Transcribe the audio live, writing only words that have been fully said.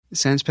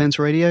Sanspants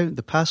Radio,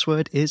 the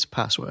password is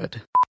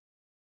password.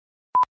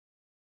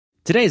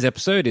 Today's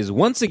episode is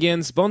once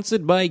again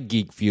sponsored by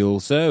Geek Fuel,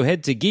 so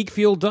head to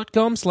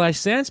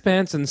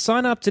geekfuel.com/sanspants and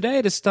sign up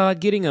today to start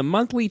getting a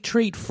monthly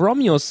treat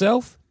from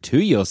yourself to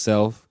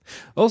yourself.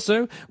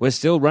 Also, we're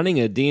still running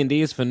a D&D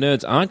is for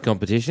Nerds Aren't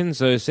competition,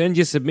 so send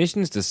your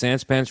submissions to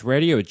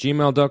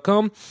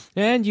sanspantsradio@gmail.com,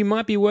 and you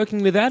might be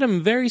working with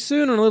Adam very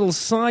soon on a little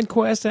side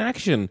quest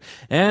action.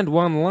 And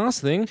one last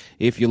thing,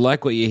 if you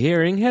like what you're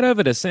hearing, head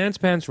over to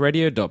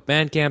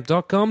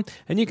sanspantsradio.bandcamp.com,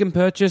 and you can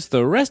purchase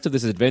the rest of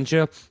this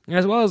adventure,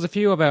 as well as a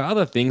few of our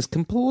other things,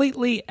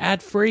 completely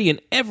ad-free, and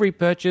every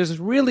purchase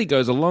really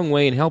goes a long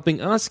way in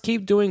helping us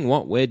keep doing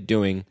what we're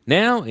doing.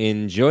 Now,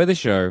 enjoy the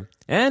show.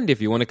 And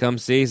if you want to come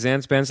see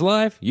Sanspants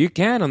live, you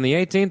can on the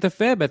 18th of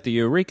Feb at the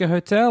Eureka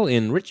Hotel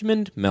in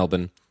Richmond,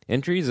 Melbourne.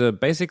 Entries are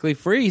basically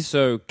free,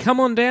 so come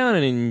on down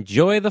and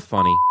enjoy the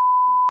funny.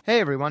 Hey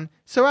everyone,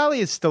 so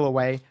Ali is still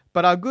away,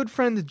 but our good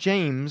friend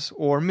James,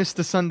 or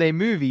Mr. Sunday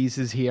Movies,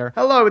 is here.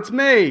 Hello, it's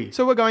me!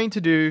 So we're going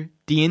to do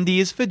D&D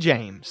is for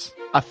James,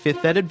 a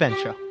 5th ed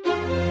adventure.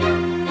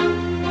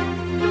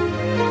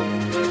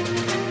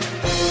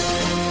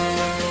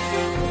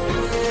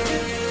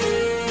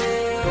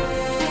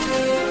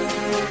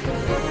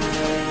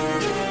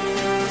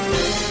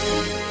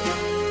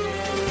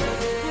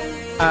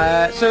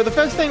 So the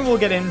first thing we'll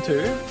get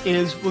into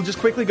is we'll just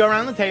quickly go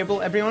around the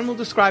table. Everyone will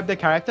describe their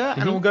character,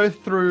 and we'll go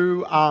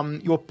through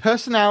your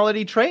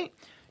personality trait,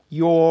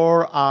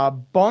 your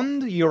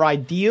bond, your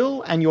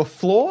ideal, and your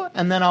flaw,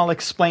 and then I'll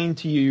explain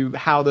to you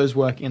how those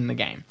work in the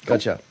game.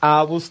 Gotcha.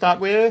 We'll start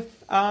with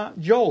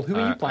Joel. Who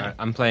are you playing?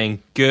 I'm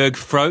playing Gerg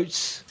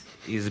Froats.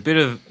 He's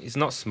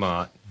not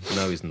smart.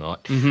 No, he's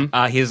not.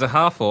 He's a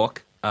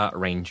half-orc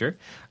ranger.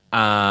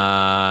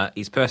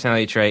 His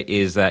personality trait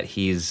is that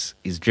he's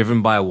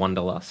driven by a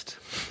wanderlust.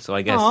 So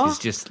I guess he's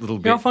just a little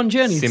bit off on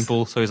journeys.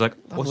 simple. So he's like,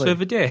 what's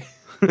over there?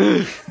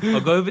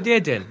 I'll go over there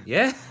then.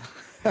 Yeah?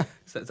 Is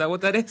that what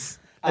that is?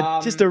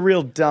 Just a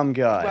real dumb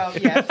guy. Well,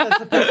 yes,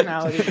 that's a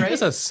personality trait.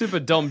 He's a super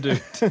dumb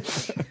dude.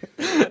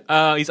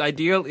 His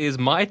ideal is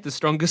might, the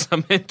strongest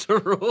are meant to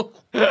rule.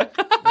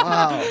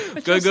 Wow.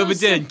 Go over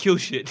there and kill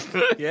shit.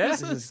 Yeah?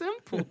 So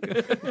simple.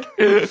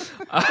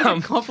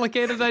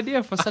 Complicated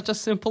idea for such a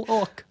simple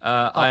orc.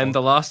 I am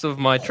the last of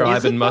my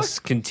tribe and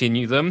must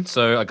continue them,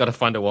 so I got to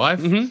find a wife.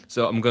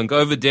 So I'm going to go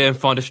over there and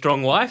find a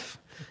strong wife.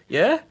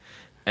 Yeah?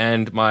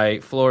 And my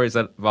flaw is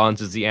that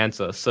violence is the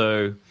answer,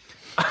 so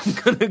I'm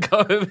going to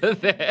go over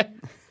there.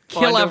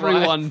 Kill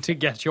everyone to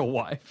get your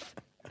wife.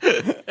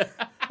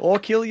 Or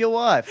kill your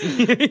wife.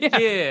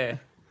 Yeah.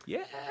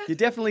 You're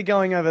definitely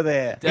going over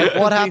there.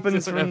 What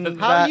happens from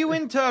How that? you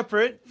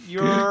interpret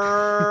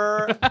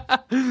your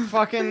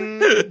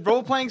fucking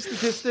role-playing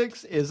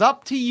statistics is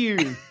up to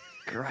you.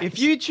 Great. If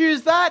you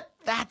choose that,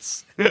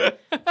 that's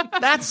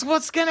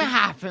what's gonna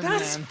happen.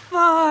 That's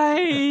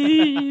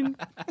man. fine.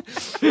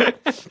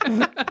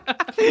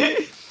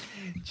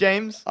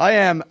 James. I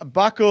am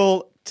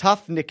Buckle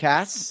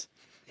Toughnickass,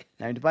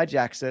 named by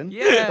Jackson.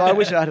 Yeah. Though I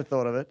wish I had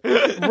thought of it.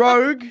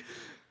 Rogue,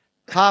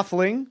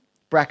 Halfling,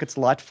 brackets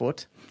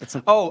Lightfoot.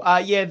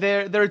 Yeah,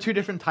 there are two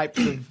different types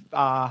of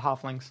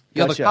halflings.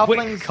 Gotcha.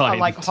 Halflings are kind.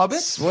 like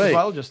hobbits Sweet. as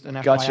well, just an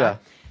FYI. Gotcha.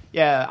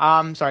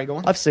 Yeah, sorry, go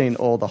on. I've seen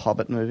all the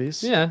Hobbit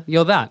movies. Yeah,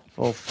 you're that.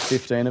 All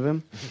 15 of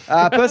them.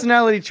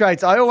 Personality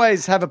traits. I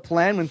always have a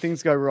plan when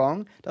things go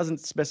wrong. Doesn't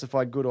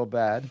specify good or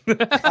bad.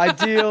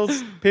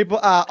 Ideals.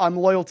 I'm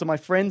loyal to my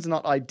friends,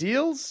 not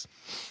ideals.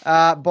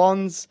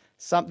 Bonds.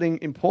 Something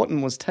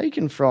important was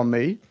taken from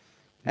me.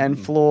 And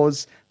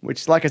flaws,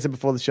 which, like I said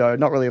before the show,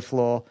 not really a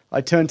flaw. I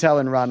turn tail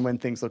and run when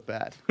things look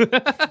bad.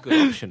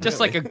 Good option.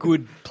 Just like a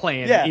good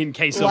plan in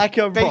case of... like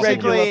a regular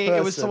Basically, person.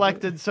 it was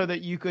selected so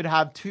that you could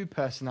have two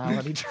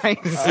personality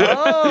traits.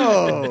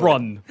 Oh.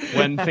 run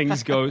when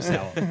things go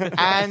sour.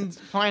 And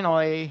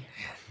finally...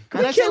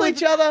 Can we kill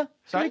each other?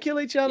 Sorry? Can we kill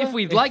each other? If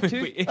we'd like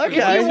to. If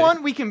Okay. you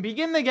want, we can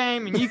begin the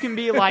game, and you can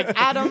be like,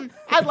 Adam,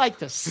 I'd like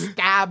to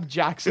stab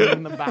Jackson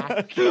in the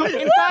back.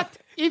 In fact,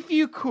 if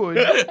you could...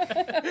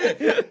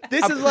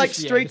 This is like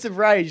Streets of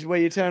Rage, where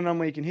you turn on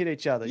where you can hit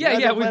each other. You know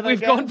Yeah, that we've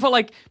game? gone for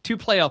like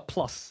 2-player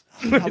plus.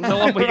 The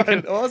one where you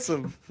can,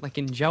 Awesome. like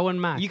in Joe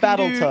and Mac. You can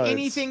do Battletoads.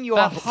 anything your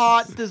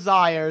heart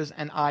desires,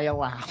 and I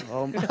allow.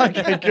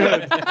 Okay,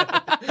 good.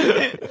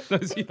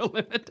 Those are your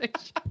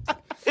limitations.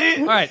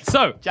 All right,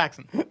 so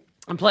Jackson.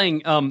 I'm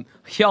playing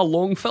Hja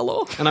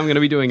Longfellow, and I'm going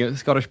to be doing a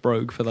Scottish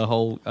brogue for the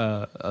whole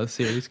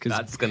series.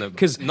 That's going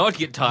to not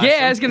get tired.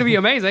 Yeah, it's going to be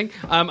amazing.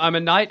 I'm a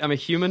knight. I'm a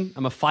human.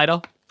 I'm a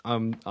fighter.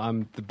 I'm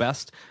the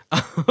best.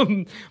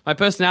 My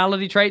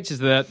personality traits is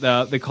that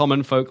the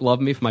common folk love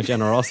me for my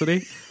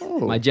generosity.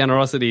 My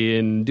generosity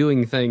in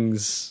doing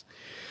things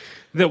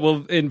that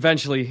will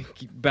eventually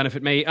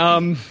benefit me.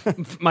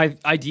 My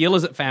ideal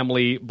is that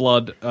family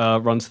blood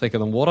runs thicker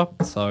than water.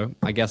 So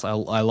I guess I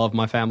love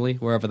my family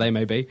wherever they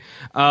may be.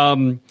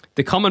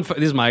 The common this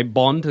is my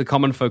bond. The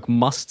common folk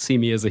must see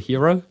me as a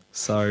hero.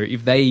 So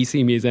if they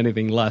see me as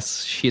anything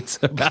less, shit's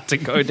about to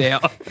go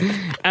down.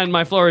 And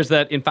my flaw is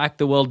that, in fact,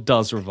 the world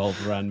does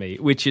revolve around me,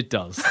 which it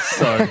does.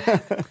 So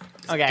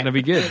Okay. Gonna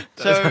be good.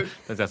 So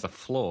That's a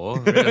flaw.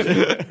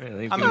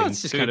 Really.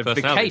 It's just kind of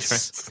the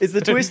case. Is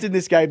the twist in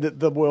this game that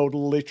the world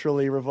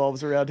literally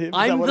revolves around him? Is that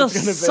I'm what the it's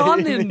gonna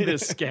sun be? in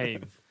this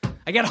game.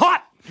 I get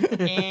hot.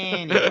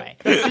 anyway,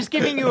 just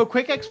giving you a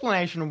quick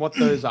explanation of what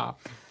those are.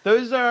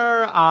 Those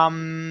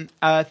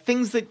are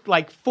things that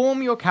like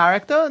form your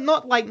character,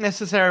 not like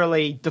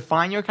necessarily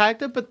define your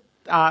character, but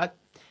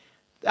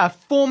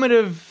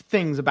formative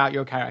things about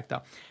your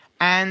character.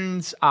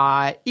 And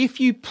if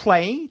you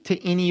play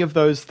to any of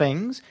those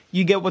things,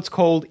 you get what's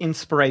called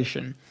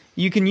inspiration.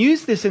 You can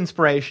use this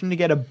inspiration to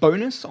get a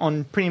bonus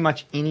on pretty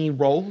much any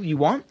roll you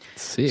want.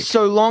 Sick.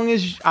 So long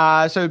as,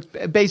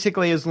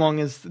 basically as long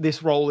as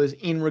this roll is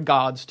in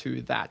regards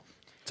to that.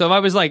 So if I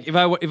was like, if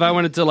I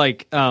wanted to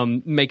like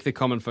make the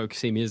common folk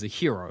see me as a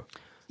hero,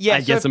 Yeah,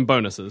 I'd so get if- some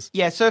bonuses.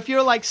 Yeah, so if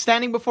you're like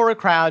standing before a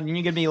crowd and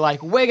you're gonna be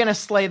like, "We're gonna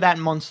slay that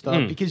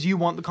monster" because you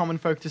want the common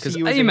folk to see Because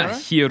you as a I'm hero, a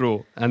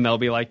hero, and they'll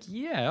be like,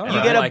 yeah, all you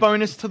right. get a Like-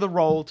 bonus to the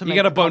roll to You make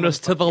get a the common bonus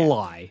to folk- the yeah.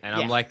 lie. And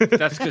I'm Yeah. like,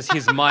 that's because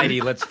he's mighty.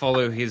 Let's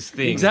follow his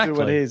thing. Exactly. Do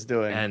what he's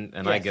doing. And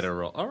I Yes. get a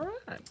roll. All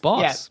right.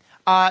 Boss.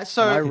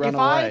 So I if run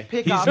I away.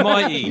 pick He's up,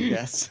 mighty.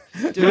 Yes.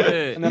 Do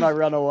it. And then I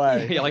run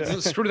away. You're like,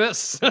 screw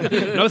this. No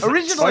thanks.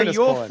 originally Bonus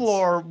your points.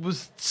 floor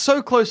was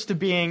so close to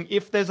being,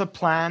 if there's a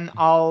plan,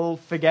 I'll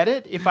forget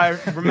it. If I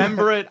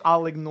remember it,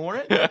 I'll ignore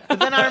it. But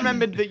then I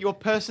remembered that your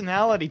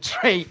personality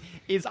trait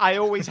is I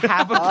always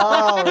have a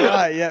plan. Oh,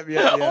 right.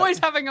 Yep. Always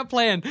having a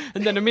plan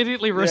and then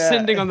immediately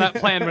rescinding on that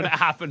plan when it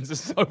happens is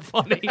so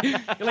funny. You're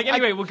like,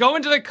 anyway, we'll go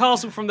into the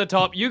castle from the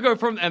top, you go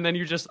from, and then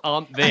you just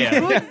aren't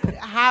there.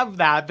 Have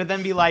that, but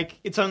then be like,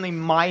 it's only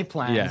my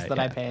plans Yeah, that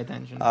yeah. I pay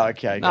attention to. Oh,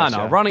 okay. No, Gotcha.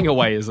 no, running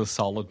away is a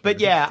solid. But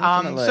yeah, so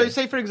Definitely.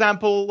 say for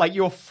example, like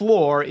your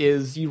floor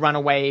is you run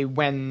away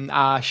when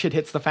shit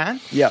hits the fan.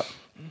 Yep.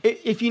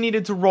 If you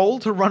needed to roll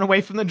to run away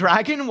from the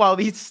dragon while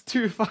these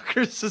two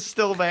fuckers are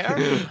still there,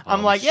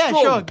 I'm like, yeah,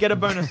 strong. sure, get a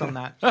bonus on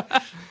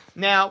that.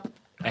 Now,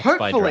 X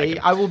by hopefully,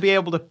 dragon. I will be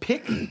able to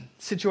pick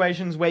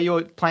situations where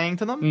you're playing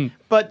to them,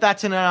 but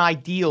that's in an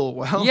ideal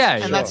world, Yeah,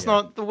 and sure. that's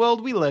not the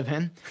world we live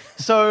in.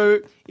 So,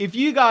 if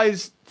you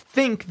guys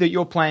think that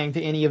you're playing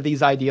to any of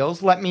these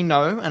ideals, let me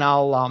know, and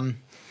I'll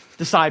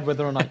decide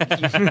whether or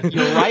not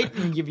you're right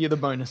and give you the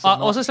bonus. Or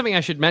not. Also, something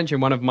I should mention,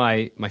 one of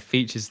my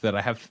features that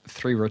I have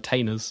 3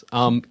 retainers.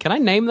 Can I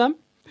name them?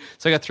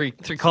 So I got three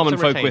common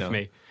What's a folk with retainer?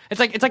 me.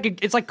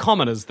 It's like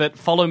commoners that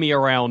follow me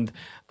around.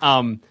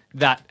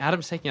 That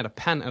Adam's taking out a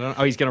pen. I don't.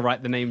 Oh, he's going to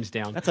write the names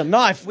down. That's a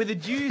knife. With a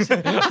due, with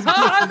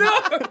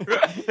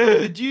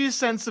a due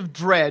sense of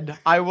dread,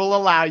 I will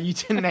allow you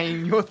to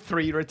name your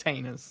 3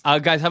 retainers.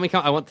 Guys, how many?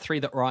 I want 3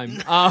 that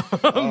rhyme.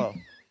 Oh.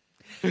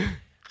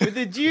 With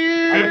a I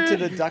due, went to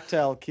the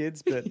Ducktail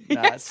Kids, but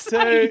nah, it's 2.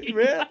 I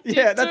Really?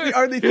 Yeah, that's too. the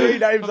only 3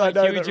 names I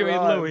know Huey, that Dewey, and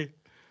rhyme. Louie.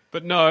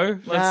 But no,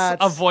 let's Nah,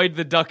 it's- avoid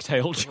the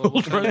ducktail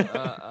children.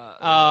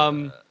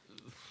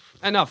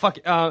 And no, fuck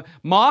it.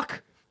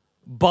 Mark,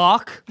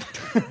 Bark,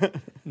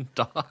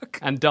 Dark.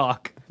 and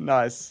Dark.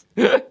 Nice.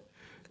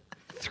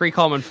 3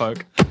 common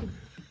folk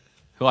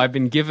who I've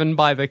been given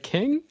by the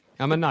king.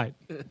 I'm a knight.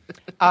 they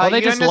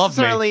you just don't love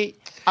me. necessarily.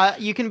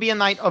 You can be a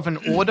knight of an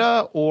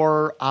order,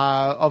 or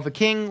of a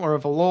king, or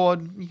of a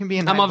lord. You can be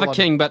a knight I'm of a lord.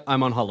 king, but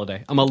I'm on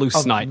holiday. I'm a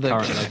loose knight the-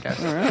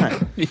 currently. All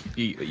right.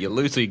 You're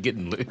loose or you're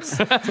getting loose.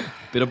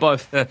 Bit of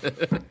both.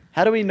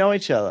 How do we know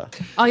each other?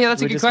 Oh yeah,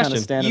 that's a We good just kinda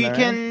question. standing You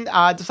around?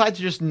 can decide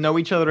to just know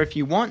each other if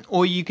you want,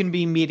 or you can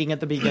be meeting at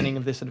the beginning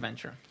of this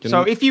adventure.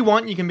 So if you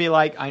want, you can be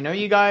like, "I know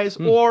you guys,"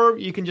 or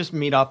you can just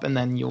meet up and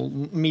then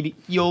you'll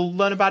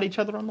learn about each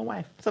other on the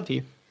way. It's up to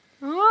you.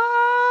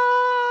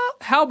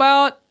 How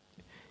about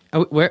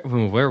where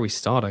are we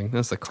starting?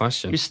 That's the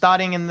question. You're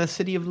starting in the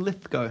city of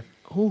Lithgow.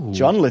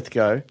 John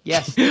Lithgow.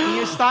 Yes,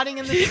 you're starting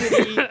in the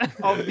city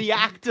of the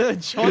actor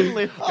John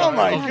Lithgow. Oh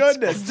my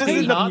goodness. This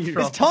is, Heart is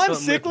drops time on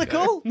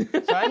cyclical?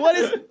 Sorry? What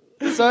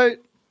is So,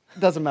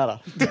 doesn't matter.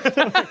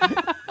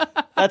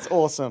 That's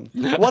awesome.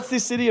 What's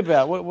this city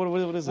about?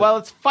 What is it? Well,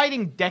 it's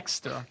fighting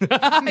Dexter.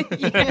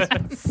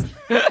 Yes.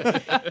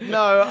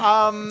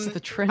 No, the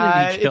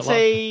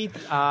Trinity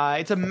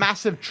it's a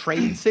massive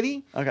trade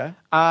city. okay.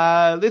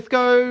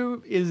 Lithgow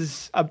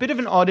is a bit of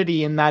an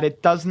oddity in that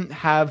it doesn't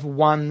have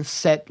one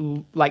set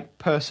like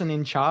person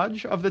in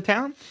charge of the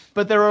town,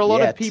 but there are a lot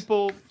Yet. of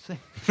people.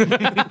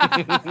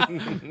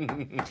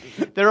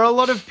 There are a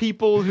lot of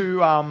people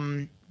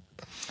who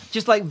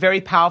just like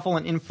very powerful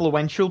and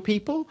influential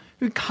people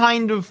who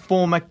kind of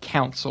form a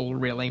council,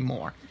 really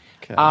more.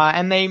 Okay.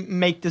 And they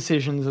make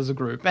decisions as a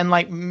group. And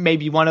like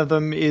maybe one of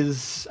them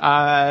is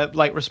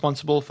like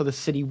responsible for the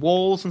city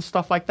walls and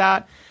stuff like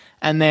that.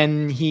 And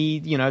then he,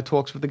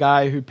 talks with the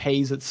guy who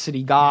pays at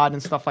city guard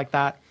and stuff like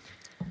that.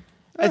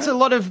 It's a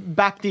lot of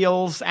back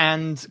deals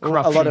and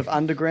corruption. A lot of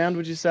underground,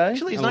 would you say?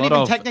 Actually, it's A not lot even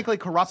of technically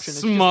corruption.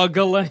 It's just,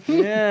 smuggling.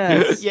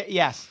 Yes.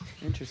 yes.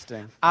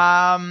 Interesting.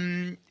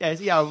 Yes,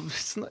 yeah.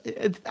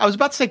 I was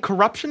about to say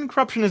corruption.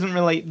 Corruption isn't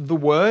really the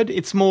word.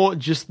 It's more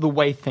just the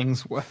way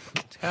things work.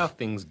 It's how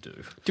things do.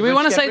 Do we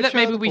want to Rich say get that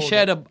maybe richer, we poor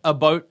shared a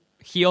boat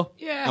here?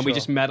 Yeah, And we sure.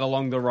 just met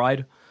along the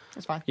ride?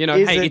 That's fine. You know,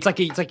 Is hey, it- it's like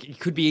it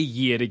could be a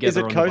year together. Is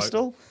it on the boat.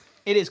 coastal?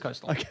 It is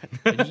coastal. Okay.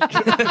 Let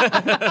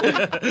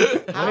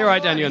me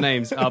write down your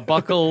names: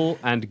 Buckle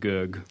and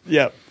Gurg.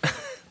 Yep.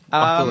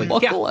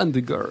 Buckle and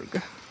the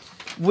Gurg.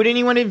 Would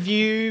anyone of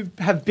you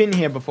have been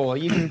here before?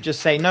 You can just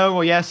say no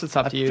or yes. It's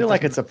up to you. I feel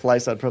like it's a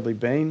place I'd probably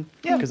been.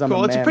 yeah, because I'm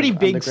cool. a It's a man pretty of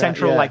big underground-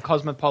 central, yeah. like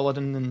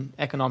cosmopolitan and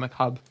economic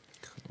hub.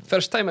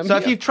 First time I'm So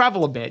here. if you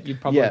travel a bit,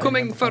 you'd probably Yeah.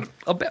 Coming for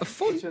a bit of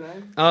fun.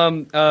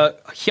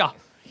 Yeah,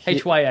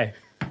 HYA.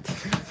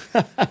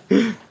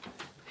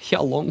 Yeah,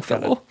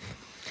 Longfellow.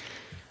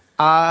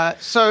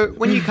 So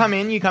when you come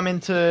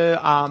into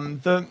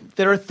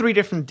there are 3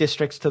 different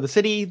districts to the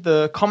city.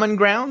 The Common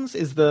Grounds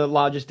is the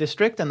largest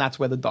district, and that's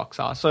where the docks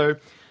are. So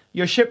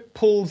your ship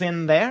pulls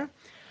in there,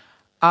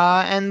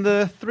 and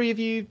the 3 of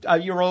you,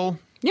 you're all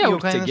Yeah, you're we're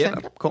playing the same-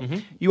 together. Cool.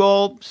 You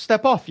all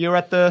step off. You're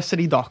at the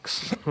city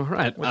docks. All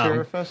right. What's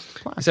your first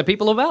plan? Is there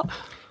people about?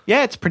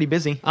 Yeah, it's pretty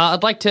busy.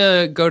 I'd like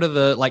to go to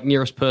the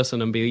nearest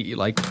person and be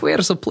like,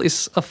 "Where's a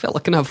place a fella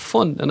can have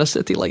fun in a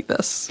city like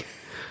this?"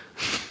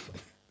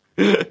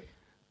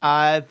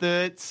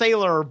 The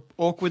sailor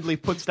awkwardly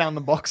puts down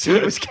the box he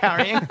was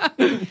carrying.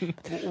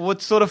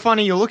 What sort of fun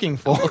are you looking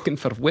for? Looking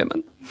for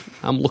women.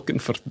 I'm looking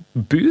for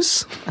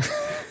booze.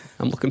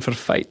 I'm looking for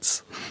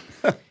fights.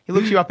 He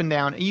looks you up and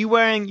down. Are you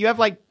wearing? You have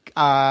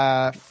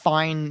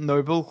fine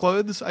noble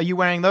clothes. Are you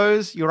wearing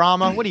those? Your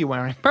armor? What are you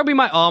wearing? Probably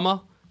my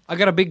armor. I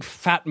got a big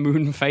fat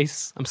moon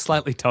face. I'm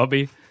slightly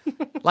tubby.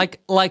 like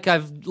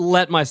I've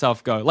let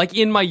myself go. Like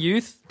in my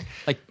youth,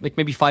 like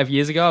maybe 5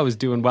 years ago, I was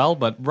doing well,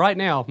 but right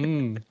now,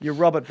 You're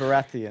Robert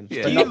Baratheon.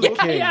 Yeah. But not the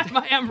king.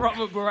 I am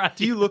Robert Baratheon.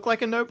 Do you look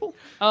like a noble?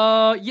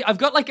 Yeah, I've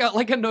got like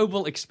a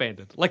noble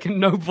expanded, like a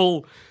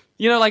noble.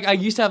 You know, like I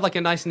used to have like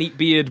a nice neat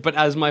beard, but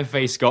as my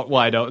face got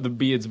wider, the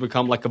beard's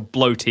become like a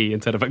bloatee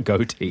instead of a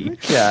goatee.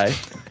 Okay.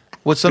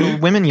 What sort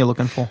of women are you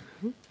looking for?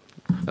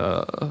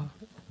 I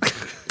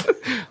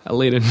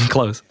lean in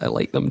close. I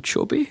like them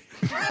chubby.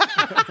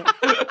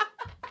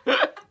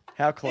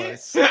 How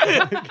close?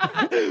 Up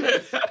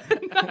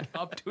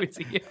to his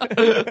ear.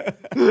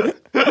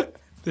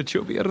 The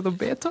chubbier the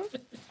better.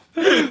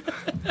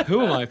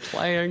 Who am I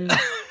playing?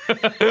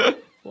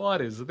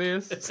 What is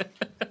this?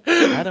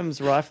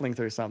 Adam's rifling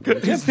through something.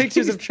 Do you have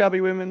pictures of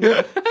chubby women?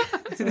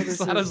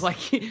 That is like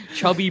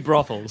chubby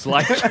brothels.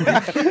 Like,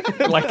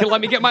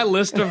 let me get my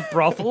list of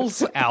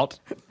brothels out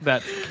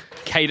that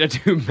cater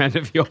to men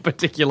of your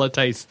particular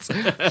tastes.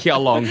 You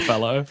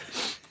Longfellow.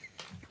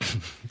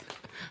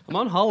 I'm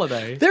on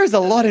holiday. There is a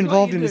lot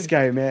involved in this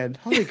game, man.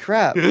 Holy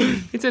crap. You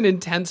It's an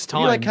intense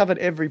time. like covered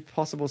every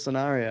possible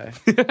scenario.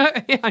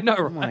 Yeah, I know,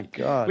 right? Oh my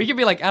god. We could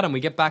be like, Adam, we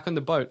get back on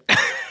the boat.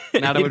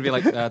 And Adam would be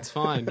like, that's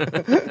fine. You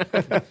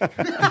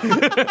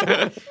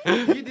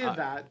did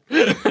that.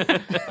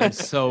 I'm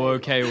so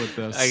okay with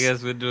this. I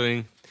guess we're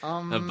doing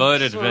a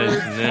boat adventure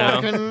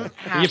now.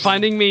 Are you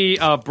finding me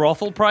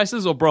brothel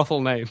prices or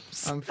brothel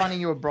names? I'm finding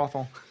you a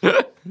brothel.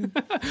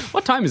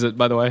 What time is it,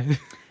 by the way?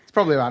 It's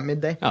probably about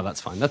midday. Oh,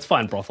 that's fine. That's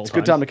fine, brothel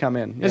Good time to come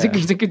in. It's, Yeah.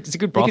 it's a good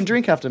You brothel. can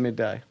drink after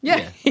midday.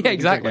 Yeah,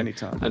 exactly.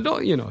 anytime. I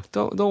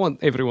don't want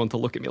everyone to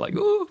look at me like,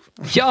 oh,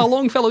 yeah,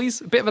 Longfellow, he's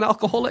a bit of an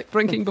alcoholic,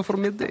 drinking before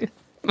midday.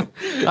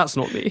 That's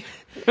not me.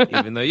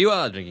 Even though you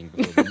are drinking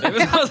before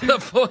midday. That's the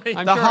point.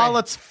 I'm The sure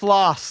harlot's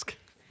flask.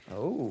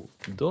 Oh.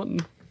 I'm done.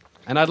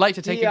 And I'd like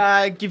to take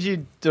He gives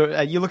you.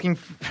 You're looking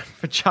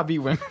for chubby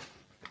women.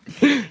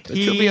 the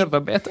chubbier the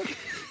better.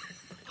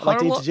 I like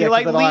to Harlot. interject He,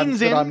 like, that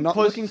leans in I'm not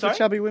close- looking sorry? for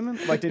chubby women.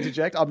 I like to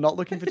interject. I'm not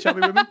looking for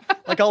chubby women.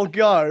 Like I'll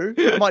go.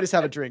 I might just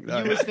have a drink though.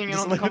 You listening in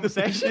on the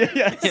conversation?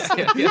 Yes.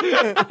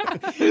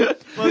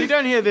 Well, you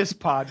don't hear this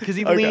part because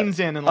he Okay. leans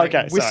in and like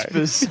Okay, sorry.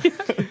 whispers.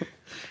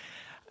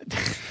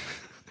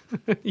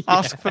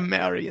 Ask for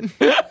Marion.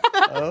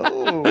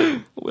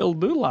 Oh. Will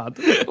do, lad.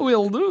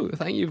 Will do.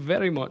 Thank you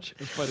very much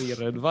for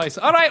your advice.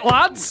 All right,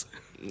 lads.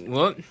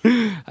 What?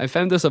 I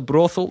found us a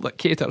brothel that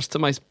caters to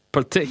my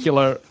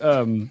particular.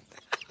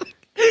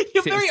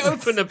 You're very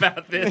open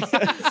about this.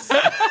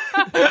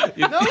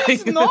 No,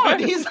 he's not.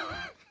 He's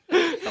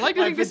I like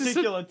to my think this is,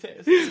 particular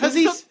taste. Has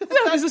he?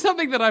 this is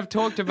something that I've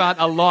talked about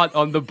a lot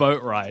on the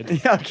boat ride.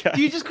 Okay.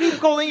 Do you just keep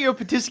calling your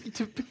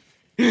particular?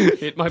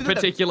 My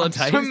particular I'm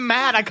taste. so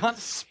mad I can't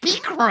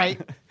speak right.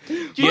 Do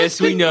you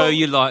Yes, we speak know well?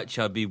 you like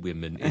chubby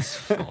women. It's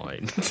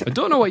fine. I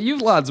don't know what you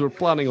lads were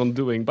planning on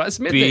doing, but it's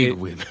midday. Big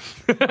women.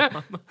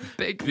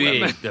 Big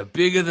Big. women. The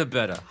bigger the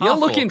better. You're Half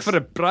looking orcs. for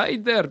a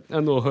bride there. I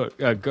know her.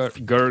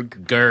 Gurg.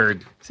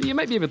 Gurg. So you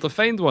might be able to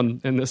find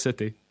one in the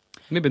city.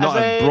 Maybe not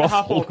As a a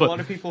half brothel, orc, a lot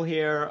but of people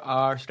here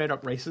are straight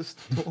up racist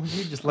towards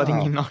you, just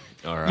letting you know.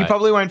 All right. You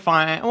probably won't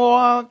find,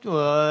 or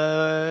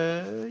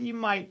you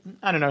might,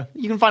 I don't know.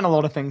 You can find a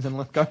lot of things in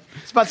Lithgow. I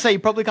was about to say, you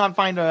probably can't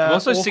find a I'm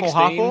also orc or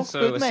half 16, orc, so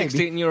a but maybe.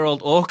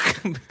 16-year-old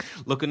orc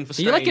looking for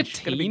Are you like a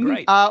strange. Gonna be teen?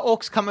 great.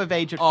 Orcs come of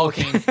age at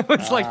 14.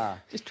 it's like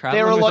just traveling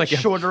They're a with lot like a...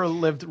 shorter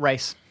lived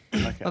race.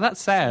 Oh,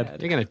 that's sad.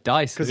 You're going to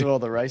die Because soon. of all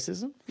the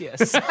racism.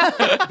 Yes.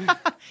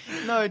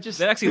 No, just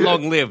They're actually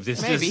long-lived.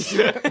 It's maybe. just...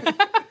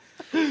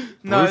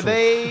 No,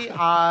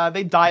 brutal.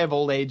 they die of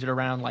old age at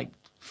around like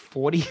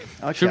 40.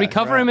 Should we Okay,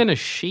 cover right. him in a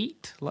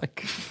sheet?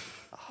 Like,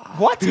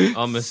 What?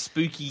 I'm a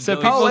spooky So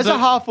ghost. Oh, as don't- a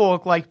half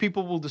orc, like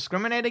people will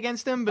discriminate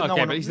against him, but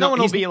Okay, but no one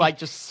will he's- be like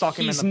just sock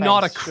him in the he's face.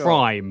 not a Sure.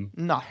 crime.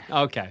 No.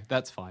 Okay,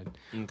 that's fine.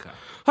 Okay.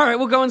 All right,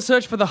 we'll go and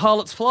search for the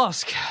Harlot's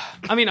Flask.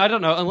 I mean, I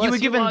don't know. Unless were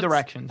given lads-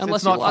 directions.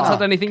 Unless It's you not lads far.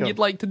 had anything Cool. you'd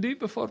like to do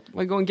before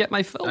I go and get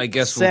my fill. I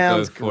guess we'll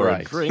Sounds go for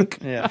great. a drink.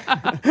 Yeah.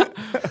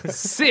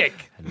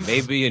 Sick. And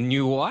maybe a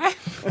new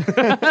wife.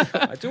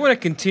 I do want to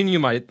continue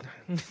my.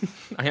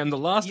 I am the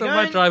last You of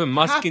my don't tribe and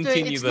must have to-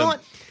 continue it's them. Not,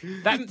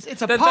 That-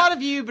 it's a that- part that-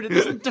 of you, but it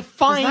doesn't Does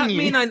define that you.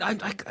 mean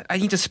I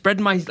need to spread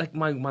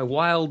my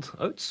wild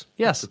oats?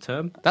 Yes. That's the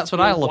term. That's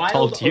what I'll have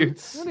told you.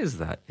 What is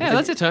that? Yeah,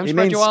 that's a term. He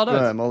Spread means your wild oats.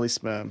 sperm, Ollie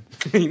sperm.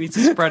 He needs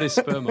to spread his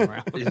sperm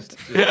around. Just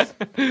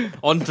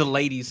onto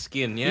ladies'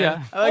 skin, yeah.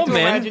 Yeah. I like Or to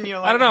men. imagine you're,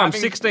 like, I don't know. I'm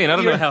having- 16. I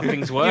don't know how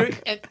things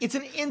work. It's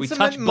an touch intimate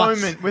butts.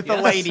 moment with a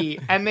Yes. lady,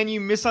 and then you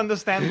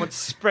misunderstand what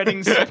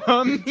spreading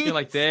sperm means. You're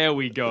like, there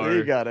we go.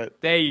 You got it.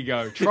 There you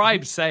go.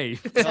 Tribe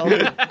safe.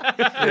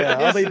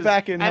 I'll be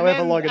back in And however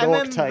then, long an and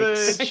orc then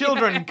takes. the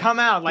children come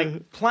out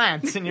like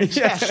plants in your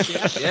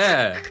chest.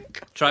 Yeah.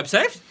 Tribe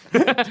saved?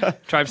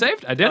 Tribe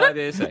saved? I did Tribe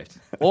it. is saved.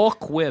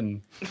 Orc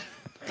win.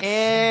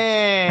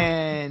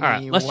 Anyway. All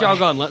right, let's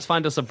jog on. Let's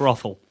find us a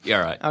brothel. Yeah,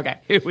 right. Okay.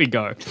 Here we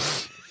go.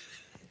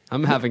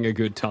 I'm having a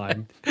good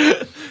time.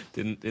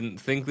 Didn't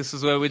think this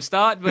is where we'd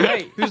start, but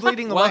hey, Who's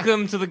leading the way?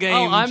 welcome to the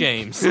game, I'm-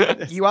 James.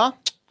 You are?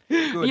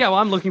 Yeah, well,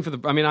 I'm looking for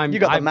the. I mean, I'm. You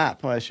got I, the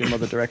map, I assume, or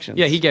the directions.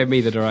 Yeah, he gave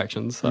me the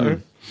directions, so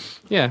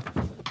yeah,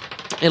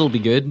 it'll be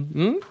good.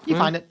 Hmm? You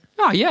find it.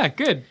 Oh yeah,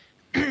 good.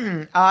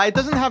 It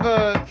doesn't have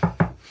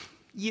a.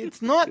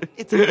 It's not.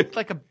 It's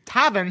like a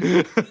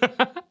tavern.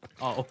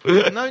 Oh,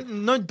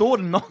 No door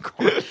to knock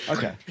on.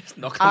 Okay.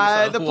 Knock on the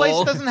side of The place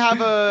wall. doesn't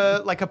have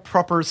a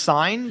proper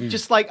sign.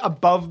 Just like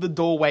above the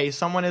doorway,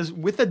 someone has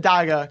with a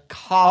dagger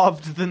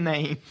carved the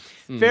name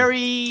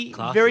very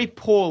Classy. very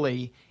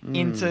poorly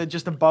into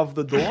just above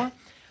the door.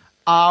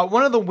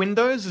 One of the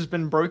windows has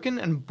been broken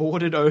and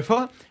boarded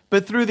over,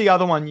 but through the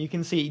other one you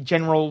can see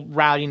general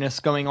rowdiness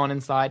going on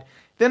inside.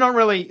 They're not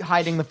really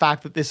hiding the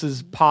fact that this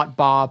is part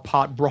bar,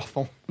 part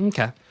brothel.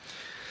 okay.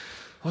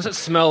 What does it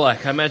smell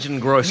like? I imagine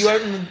gross. You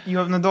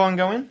open the door and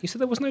go in? You said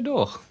there was no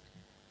door.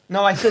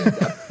 No, I said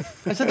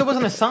there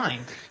wasn't a sign.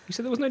 You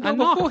said there was no door I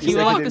knocked. before. You said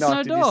you knocked. did There's no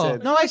knock, did you door.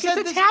 said? No, I It's said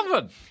a this,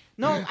 tavern.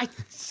 No, I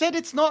said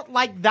it's not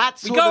like that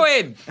We sort go of...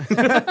 in.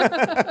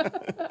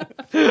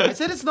 I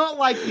said it's not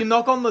like you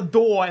knock on the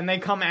door and they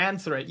come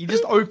answer it. You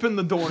just open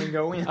the door and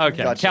go in.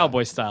 Okay, Gotcha.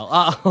 cowboy style.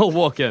 I'll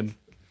walk in.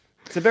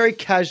 It's a very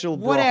casual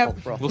Whatever.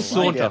 brothel. We'll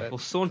I get saunter. it. We'll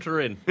saunter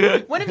in.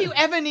 When have you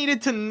ever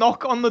needed to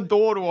knock on the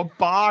door to a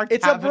bar?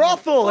 It's a tavern?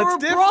 brothel. Or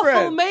It's a brothel,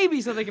 different.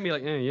 maybe, so they can be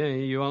like, yeah,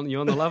 you on the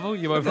level?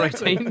 You over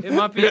 18? It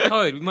might be a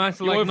code. We might have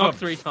to like over knock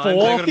 3 times.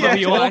 four? They're gonna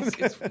be Yeah. like,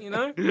 it's, you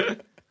know.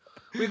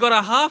 We got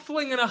a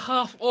halfling and a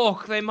half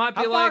orc. They might be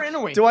How far like. in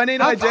are we? Do I need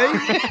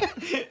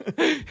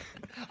ID?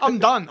 I'm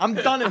done. I'm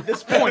done at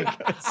this point.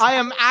 I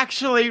am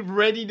actually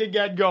ready to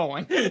get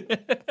going.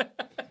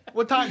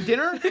 What time?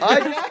 Dinner?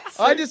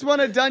 I just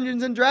wanted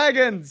Dungeons and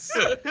Dragons.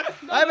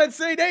 I haven't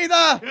seen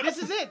either. This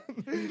is it.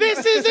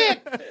 This is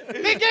it. The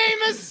game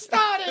has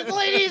started,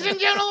 ladies and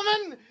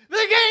gentlemen. The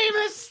game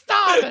has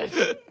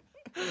started.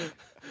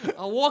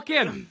 I'll walk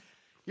in.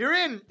 You're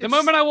in. The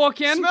moment I walk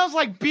It in, smells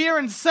like beer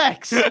and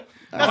sex.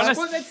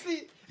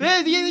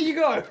 There you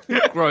go.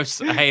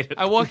 Gross. I hate it.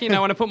 I walk in, I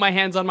want to put my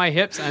hands on my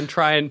hips and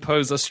try and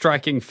pose a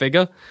striking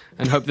figure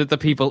and hope that the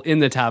people in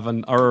the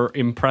tavern are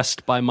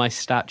impressed by my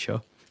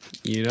stature.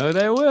 You know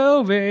they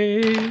will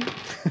be.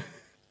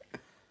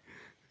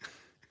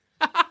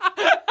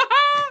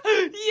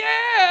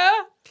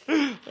 Yeah!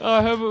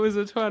 I hope it was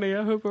a 20.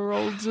 I hope it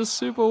rolled just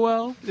super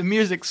well. The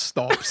music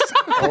stops.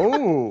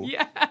 Oh.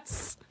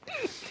 Yes!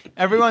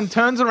 Everyone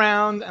turns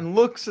around and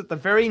looks at the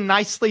very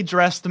nicely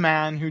dressed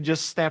man who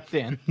just stepped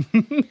in.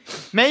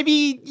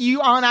 Maybe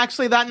you aren't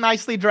actually that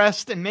nicely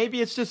dressed, and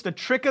maybe it's just a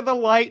trick of the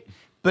light,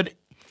 but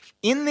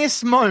in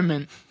this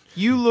moment,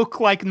 you look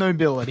like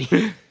nobility.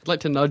 I'd like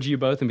to nudge you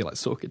both and be like,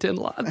 soak it in,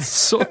 lads.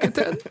 Soak it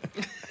in.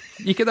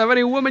 You can have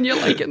any woman you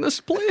like in this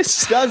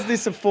place. Does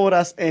this afford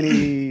us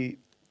any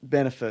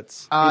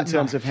benefits in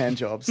terms no. of hand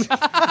jobs?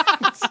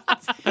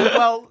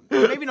 Well,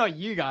 maybe not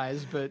you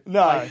guys, but No.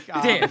 like,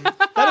 They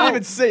don't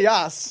even see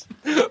us.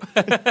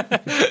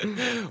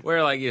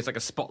 We're like, it's like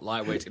a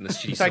spotlight where it's in the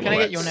shitty Sorry, can I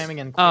get your silhouettes.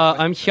 name again?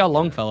 I'm Hya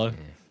Longfellow.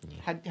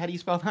 How do you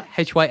spell that?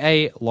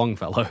 HYA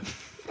Longfellow.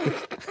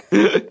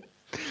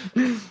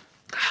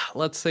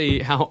 Let's see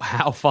how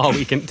far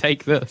we can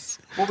take this.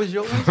 What was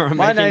your name? We're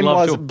My making name love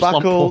was to a plump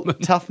Buckle woman.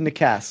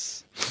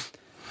 Toughnickass.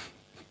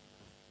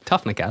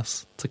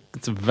 Toughnickass.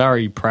 It's a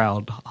very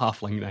proud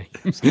halfling name.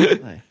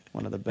 Hey,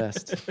 one of the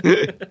best.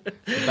 The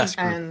best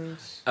group.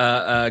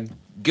 And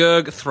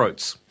Gurg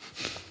throats.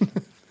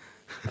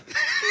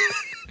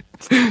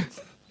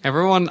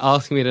 Everyone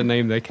asking me to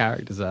name their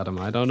characters, Adam.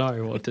 I don't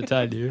know what to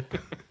tell you.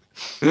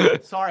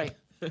 sorry,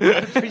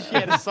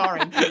 appreciate a sorry,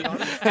 to be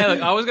honest. Hey,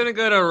 look, I was gonna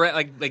go to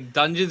like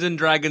Dungeons and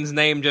Dragons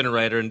name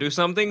generator and do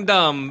something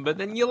dumb, but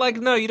then you're like,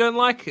 no, you don't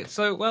like it.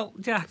 So, well,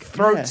 Jack.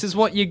 Throats is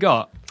what you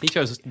got. He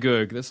chose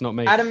Gurg. That's not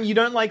me. Adam, you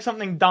don't like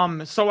something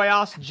dumb, so I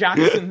asked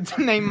Jackson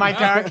to name my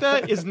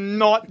character is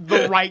not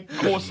the right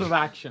course of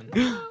action.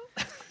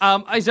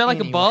 Is there like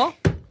a bar?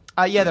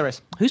 Yeah, there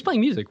is. Who's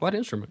playing music? What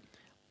instrument?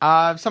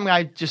 Some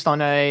guy just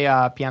on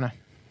a piano.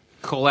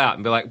 Call out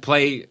and be like,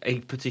 play a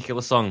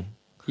particular song.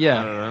 I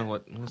Yeah. don't know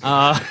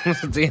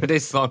what's the D&D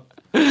song.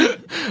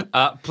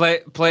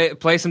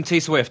 Play some T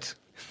Swift.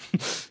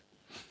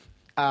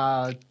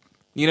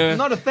 You know,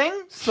 Not a thing,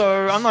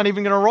 so I'm not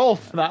even going to roll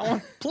for that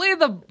one. Play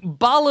the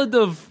Ballad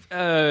of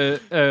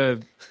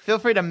Feel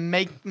free to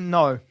make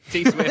no.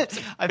 T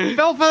Swift. I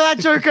fell for that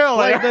joke Play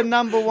earlier. the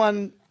number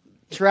one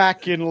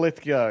track in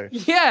Lithgow,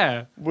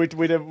 yeah.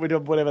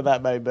 whatever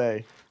that may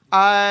be.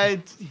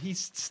 He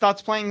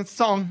starts playing the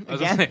song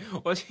again.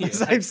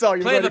 Same song.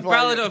 you've Play already the played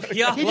ballad it. of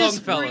Ya He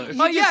just Longfellow. he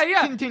Oh, yeah, just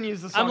yeah.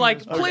 continues the song. I'm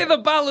like, play the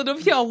Ballad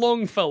of Ya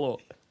Longfellow.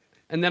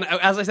 And then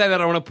as I say that,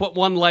 I want to put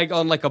one leg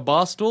on like a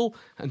bar stool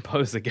and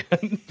pose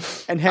again.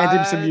 and hand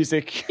him some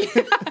music.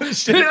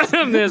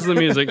 And there's the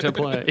music to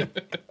play.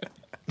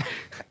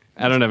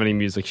 I don't have any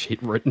music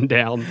sheet written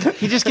down.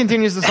 He just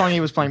continues the song he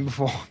was playing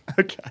before.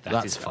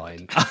 That's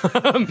fine.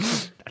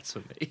 That's for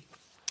me.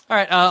 All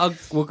right,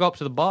 we'll go up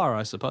to the bar,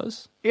 I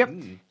suppose. Yep.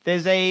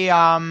 There's a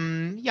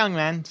young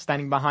man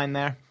standing behind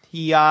there.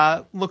 He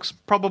looks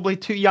probably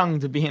too young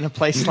to be in a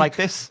place like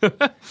this,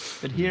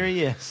 but here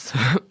he is.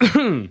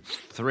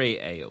 3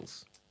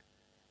 ales.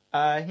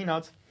 He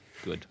nods.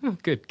 Good. Oh,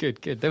 good.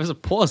 There was a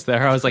pause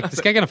there. I was like, this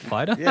guy gonna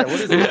fight her? Yeah,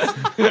 what is this?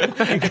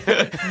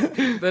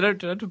 They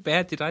don't do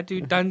bad. Did I do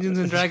Dungeons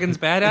and Dragons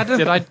bad, Adam?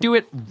 Did I do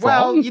it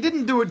Well, wrong? you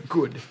didn't do it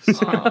good.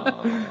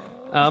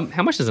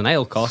 How much does an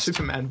ale cost?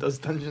 Superman does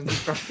Dungeons and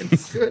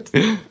Dragons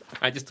good.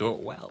 I just do it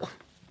well.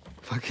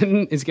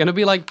 Fucking, it's gonna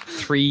be like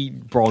 3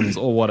 bronze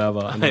or whatever,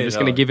 and I'm I just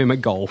know. gonna give him a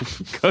gold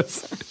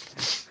because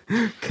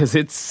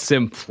it's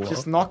simple.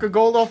 Just knock a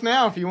gold off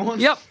now if you want.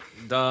 Yep,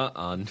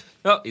 Done.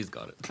 Oh, he's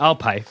got it. I'll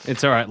pay.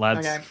 It's all right,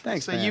 lads. Okay.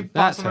 Thanks, so man. you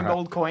pass That's him a all right.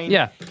 gold coin.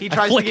 Yeah, He I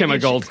tries flick to give him a you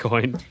gold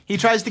coin. He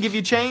tries to give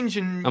you change,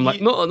 and I'm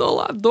like, no,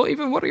 lad, don't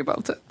even worry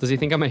about it. Does he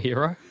think I'm a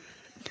hero?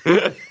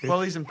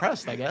 Well, he's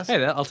impressed, I guess.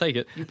 Hey, I'll take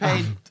it. You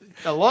paid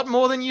a lot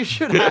more than you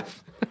should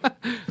have.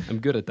 I'm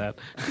good at that.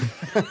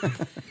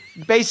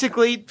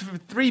 Basically, for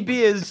 3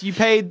 beers, you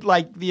paid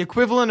like the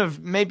equivalent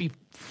of maybe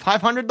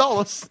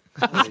 $500.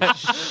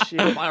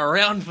 Shit. Buy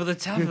around for the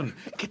tavern.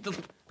 Get the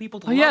people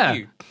to Oh, love yeah.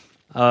 you.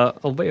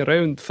 I'll buy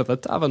around for the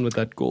tavern with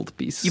that gold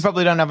piece. You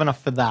probably don't have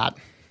enough for that.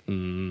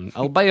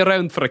 I'll buy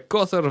around for a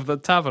quarter of the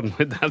tavern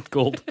with that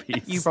gold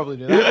piece. You probably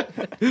do that.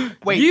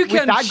 Wait, You with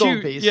can that gold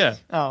choose- piece? yeah.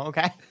 Oh,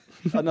 okay.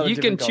 Another You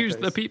can different gold choose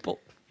piece. the people.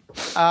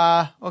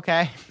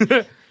 Okay.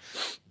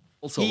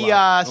 Also, He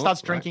lad.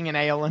 starts Oh, drinking an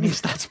ale and he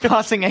starts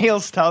passing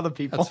ales to other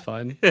people. That's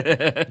fine.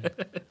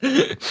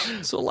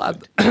 So,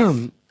 lad,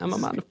 I'm a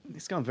man.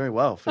 It's going very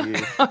well for you.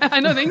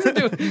 I know things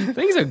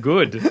are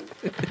good.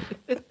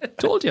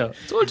 Told you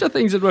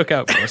things would work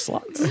out for us,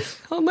 lads.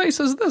 How nice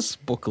is this,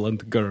 Buckle and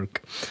Gurk?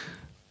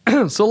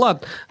 So,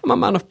 lad, I'm a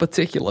man of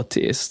particular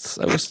tastes.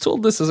 I was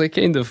told this is a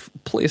kind of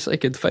place I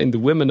could find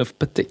women of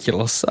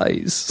particular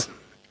size.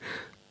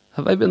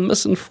 Have I been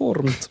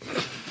misinformed?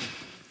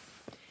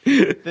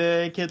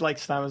 The kid like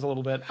stammers a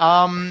little bit.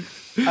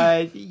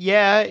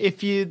 Yeah,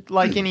 if you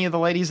like any of the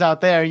ladies out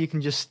there, you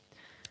can just.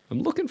 I'm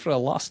looking for a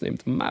lass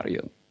named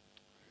Marion.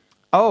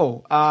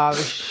 Oh,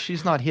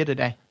 she's not here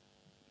today.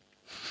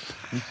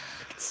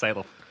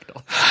 Sailor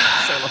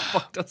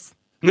fucked us.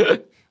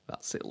 That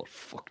sailor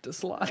fucked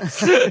us, lads.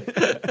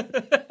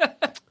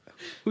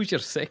 Who's your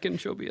second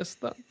chubbiest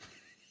then?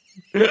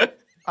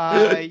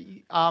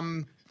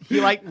 He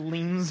like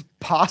leans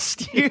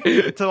past you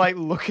to like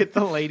look at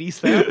the ladies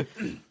there.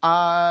 Can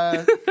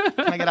I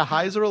get a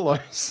highs or a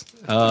lows?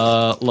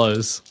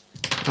 Lows.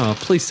 Oh,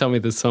 please tell me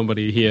there's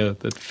somebody here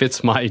that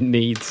fits my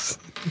needs.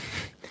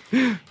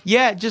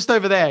 Yeah, just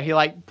over there. He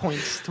like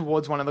points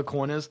towards one of the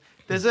corners.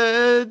 There's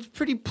a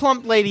pretty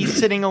plump lady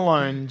sitting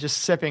alone, just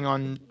sipping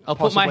on. I'll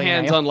put my possibly an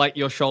hands ale. on like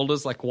your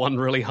shoulders, like one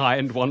really high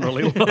and one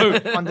really low,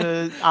 on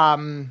the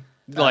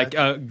like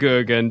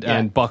Gurg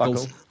and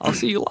Buckles. Buckle. I'll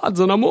see you lads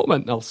in a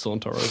moment. I'll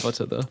saunter over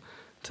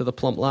to the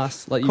plump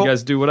lass. Let Cool. you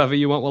guys do whatever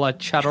you want while I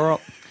chatter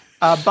up.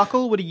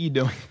 Buckle. What are you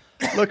doing?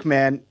 Look,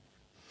 man,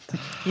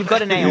 You've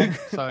got an ale.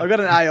 So. I've got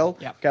an ale.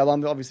 Yep. Okay, well,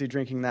 I'm obviously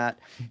drinking that.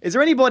 Is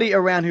there anybody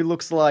around who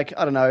looks like,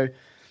 I don't know,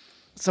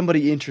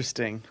 somebody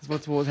interesting? How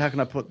can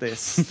I put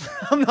this?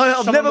 I've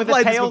Someone never with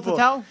played a this tale before. to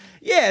tell.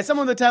 Yeah,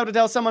 someone with a tale to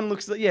tell. Someone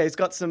looks like, yeah, he's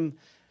got some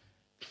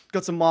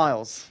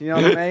miles. You know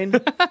what I mean?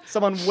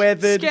 Someone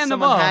weathered, Scan the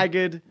someone bar.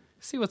 haggard.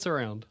 See what's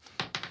around.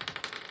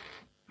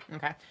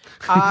 Okay.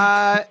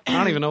 I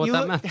don't even know what You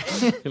that look-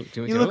 meant.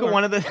 You look at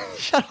one of the.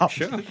 Shut up.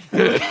 Sure.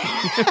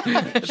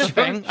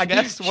 Thing, I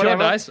guess. Sure,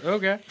 Whatever. dice.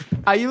 Okay.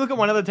 You look at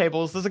one of the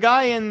tables. There's a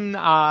guy in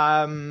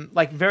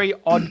like very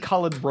odd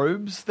colored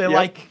robes. They're Yep.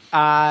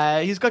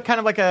 like he's got kind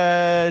of like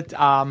a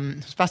I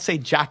was about to say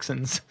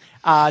Jackson's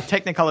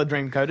Technicolor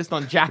Dreamcoat. It's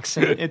not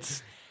Jackson.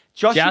 It's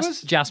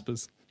Joshua's.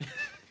 Jaspers.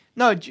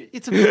 No,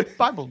 it's a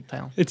Bible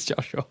tale. It's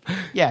Joshua.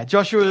 Yeah,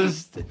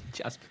 Joshua's.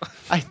 Jasper.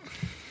 I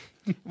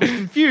was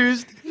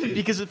confused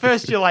because at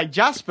first you're like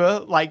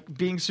Jasper, like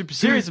being super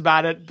serious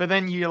about it, but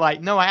then you're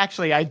like, no,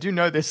 I do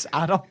know this,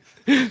 Adam.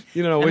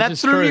 You know, And which that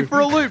is threw true. me for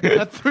a loop.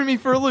 That threw me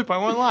for a loop. I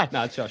won't lie.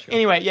 No, it's Joshua.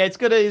 Anyway, yeah, it's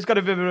got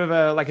a bit of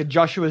a like a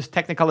Joshua's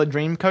Technicolor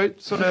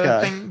Dreamcoat sort of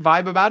Okay. thing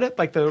vibe about it,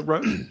 like the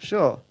robe.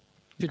 Sure.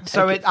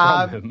 So Take it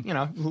from him. you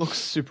know, looks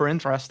super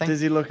interesting. Does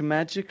he look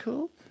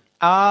magical?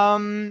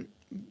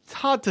 It's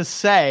hard to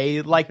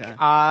say. Like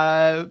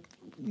Okay.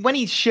 when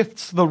he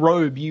shifts the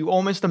robe, you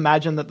almost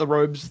imagine that the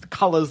robe's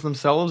colors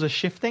themselves are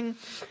shifting.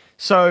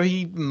 So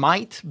he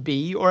might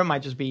be, or it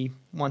might just be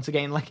once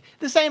again like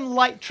the same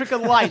light trick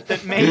of light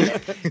that made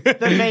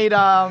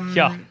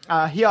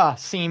Hia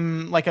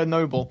seem like a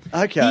noble.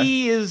 Okay.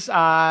 He is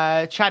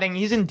chatting.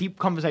 He's in deep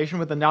conversation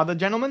with another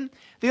gentleman.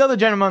 The other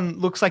gentleman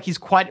looks like he's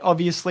quite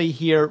obviously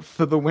here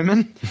for the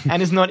women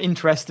and is not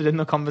interested in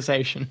the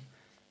conversation.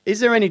 Is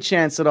there any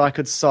chance that I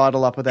could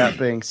sidle up without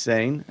being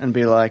seen and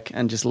be like,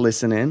 and just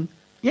listen in?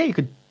 Yeah, you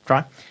could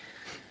try.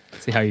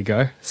 See how you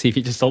go. See if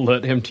you just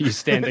alert him to you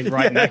standing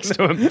right next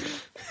to him.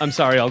 I'm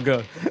sorry, I'll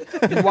go.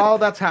 While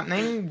that's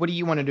happening, what do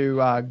you want to do,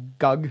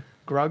 Grug?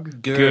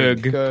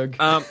 Gurg.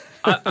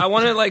 I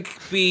want to like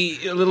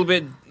be a little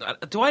bit.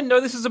 Do I know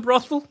this is a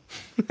brothel?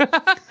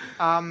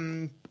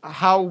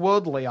 How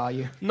worldly are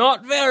you?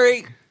 Not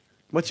very.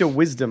 What's your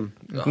wisdom?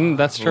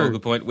 That's Well, true.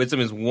 good point. Wisdom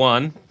is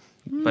 1,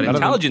 but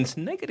intelligence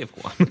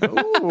 -1.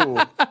 Ooh.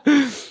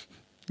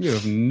 You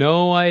have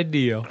no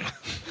idea.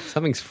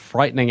 Something's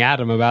frightening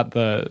Adam about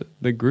the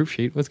group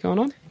sheet. What's going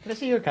on? Can I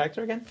see your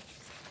character again?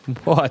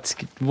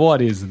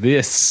 What is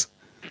this?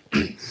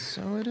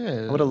 So it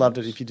is. I would have loved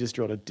it if you just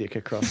drawed a dick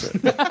across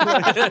it.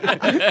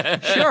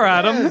 Sure,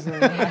 Adam.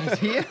 Right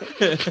here.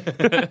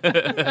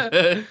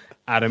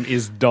 Adam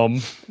is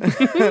dumb.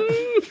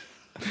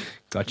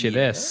 Got you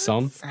there,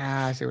 son.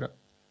 I see what.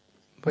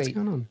 What's Wait.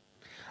 going on?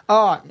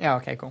 Oh, yeah.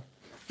 Okay, cool.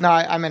 No,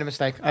 I made a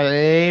mistake.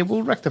 I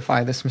will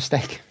rectify this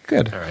mistake.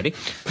 Good. Alrighty.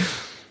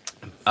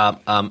 I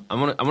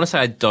want to say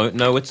I don't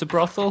know it's a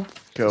brothel.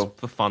 Cool. Just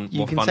for fun. You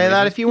more can fun say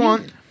that reasons. if you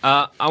want.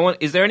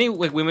 Is there any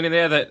like women in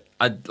there that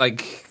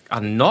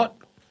are not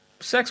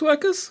sex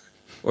workers,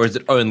 or is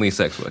it only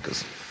sex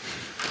workers?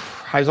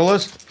 Highs or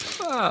lows?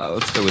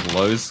 Let's go with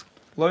lows.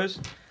 Lows.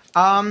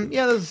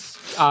 Yeah, there's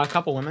a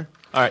couple women.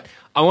 All right.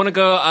 I want to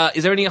go.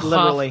 Is there any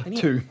Literally half?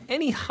 two.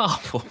 Any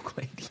half orc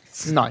ladies?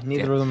 No,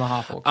 neither of them are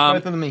half orcs. Um,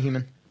 Both of them are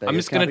human. I'm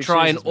just Can't going be to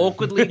try and choosers, man.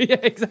 awkwardly,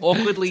 Exactly.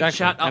 awkwardly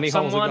chat up Any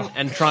holes are someone gone.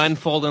 and try and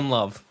fall in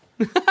love.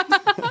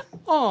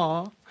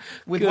 Aw.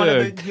 With one of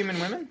Good. the human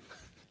women?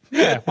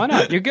 Yeah, why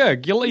not? You're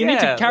good. You need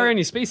Yeah, to carry but- on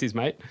your species,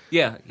 mate.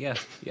 Yeah.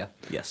 Yes.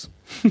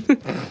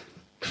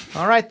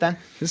 All right, then.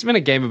 This has been a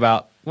game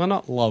about, well,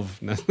 not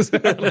love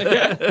necessarily.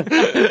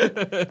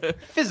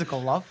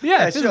 Physical love.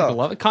 Yeah, sure. physical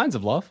love. Kinds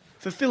of love.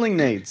 Fulfilling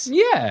needs.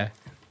 Yeah.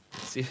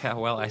 See how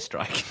well I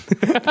strike.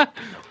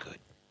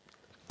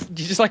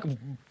 You just like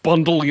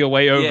bundle your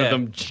way over Yeah.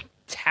 them,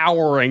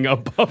 towering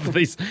above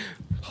these.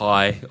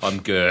 Hi, I'm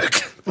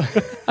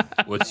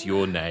Gurk. What's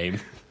your name?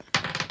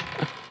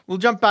 We'll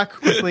jump back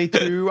quickly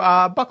to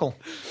Buckle.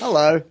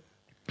 Hello.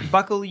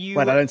 Buckle, you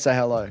Wait, I don't say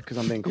hello because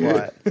I'm being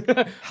quiet.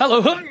 Hello.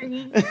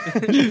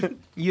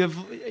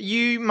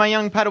 you, my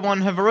young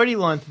Padawan, have already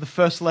learned the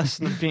first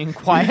lesson of being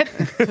quiet,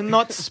 to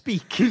not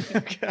speak.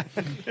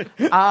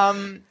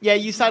 Yeah,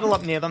 you sidle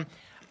up near them.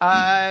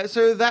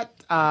 So that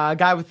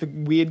guy with the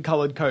weird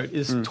colored coat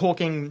is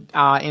talking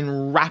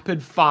in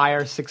rapid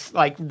fire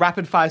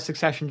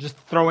succession, just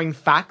throwing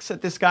facts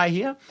at this guy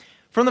here.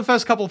 From the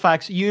first couple of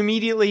facts, you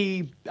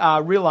immediately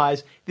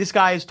realize this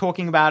guy is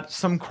talking about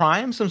some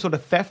crime, some sort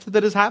of theft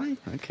that has happened.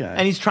 Okay.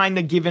 And he's trying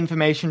to give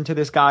information to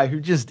this guy who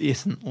just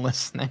isn't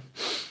listening.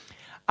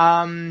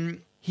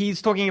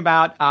 He's talking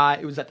about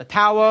it was at the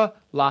tower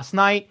last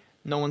night.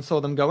 No one saw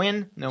them go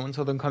in. No one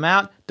saw them come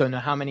out. Don't know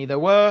how many there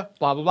were.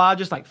 Blah, blah, blah.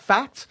 Just like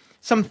facts.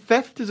 Some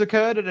theft has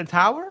occurred at a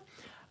tower.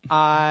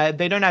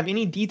 They don't have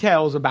any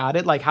details about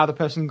it, like how the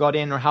person got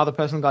in or how the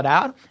person got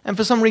out. And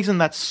for some reason,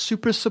 that's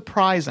super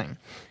surprising.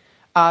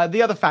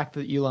 The other fact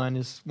that you learn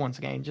is, once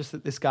again, just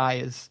that this guy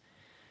is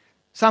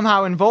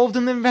somehow involved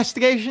in the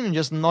investigation and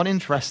just not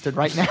interested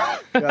right now.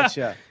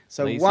 Gotcha.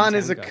 So Lazy one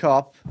is a tango.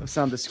 cop of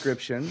some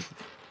description,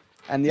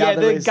 and the Yeah,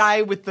 other the is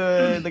guy with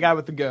the guy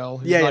with the girl.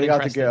 Who's yeah, not the guy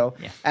with the interested. girl,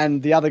 Yeah.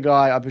 and the other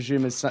guy I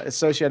presume is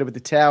associated with the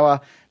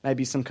tower.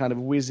 Maybe some kind of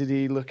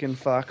wizardy looking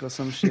fuck or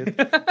some shit.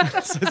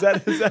 So is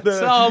that a...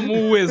 Some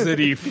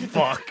wizardy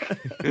fuck.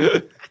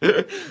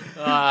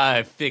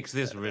 I fixed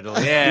this riddle.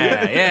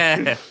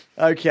 Yeah.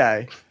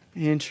 Okay.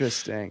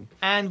 Interesting.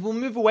 And we'll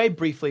move away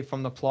briefly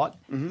from the plot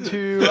Mm-hmm.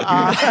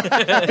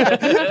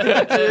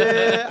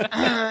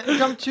 to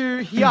jump to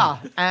Hia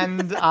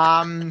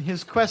and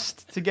his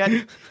quest to get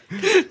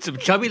Some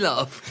chubby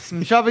love.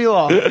 some chubby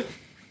love.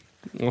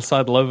 I'll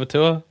sidle over to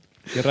her.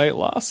 You're right,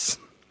 lass.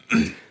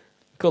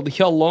 Called the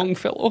Hill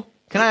Longfellow.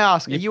 Can I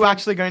ask, are you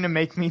actually going to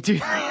make me do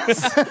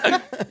this?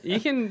 You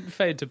can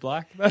fade to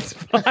black. That's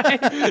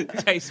fine.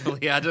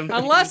 Tastefully, Adam. You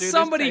Unless do this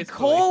somebody tastefully.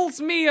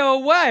 calls me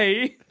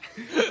away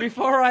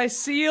before I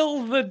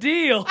seal the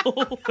deal.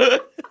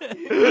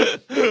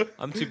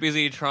 I'm too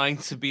busy trying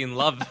to be in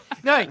love.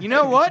 No, you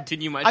know what?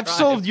 Continue my I've drive.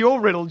 solved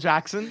your riddle,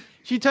 Jackson.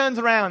 She turns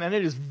around and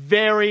it is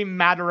very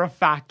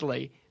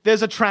matter-of-factly.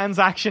 There's a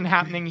transaction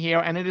happening here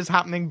and it is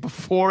happening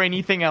before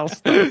anything else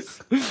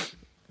does.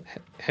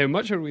 How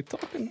much are we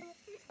talking?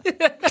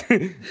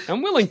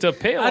 I'm willing to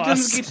pay Adam's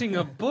less. getting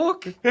a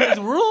book. There's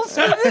rules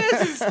for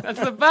this. That's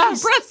the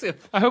best.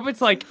 Impressive. I hope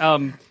it's like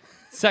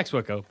sex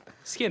worker,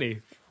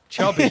 skinny,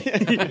 chubby,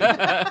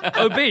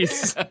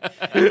 obese.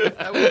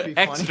 That would be funny.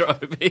 Extra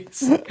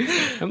obese.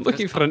 I'm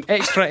looking for an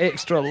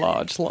extra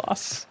large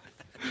lass.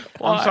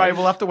 I'm sorry,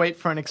 we'll have to wait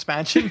for an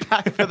expansion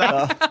pack for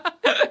that.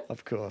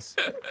 Of course.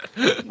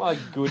 My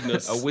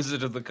goodness. A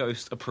Wizard of the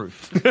Coast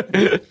approved.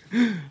 I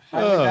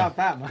don't doubt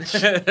that much.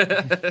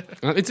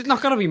 It's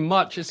not going to be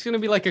much. It's going to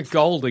be like a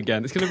gold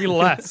again. It's going to be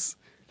less.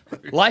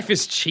 Life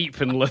is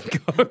cheap in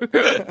Lithgow.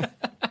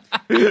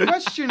 The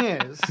question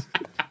is,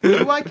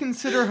 do I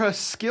consider her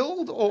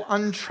skilled or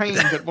untrained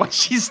at what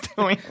she's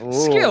doing? Ooh,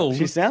 Skilled.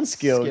 She sounds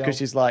skilled because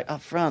Skilled. she's like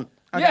up front.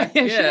 Yeah,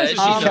 she Yeah, knows she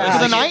what knows. she does.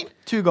 For the night,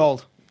 2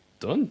 gold.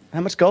 Done. How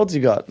much gold's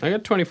you got? I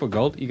got 24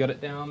 gold. You got it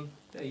down.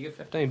 Yeah, you got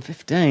 15.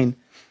 15.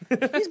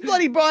 He's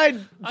bloody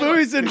buying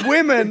booze and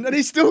women, and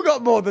he's still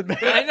got more than me.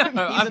 I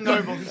know. He's a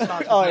noble who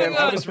starts Oh, with yeah, nine.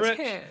 I was rich.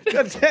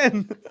 Got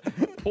 10.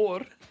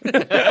 Poor.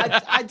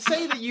 I'd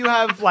say that you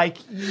have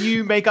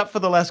you make up for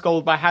the less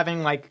gold by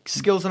having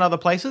skills in other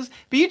places,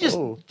 but you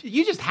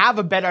just have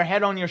a better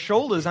head on your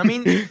shoulders. I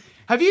mean,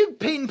 have you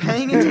been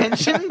paying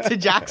attention to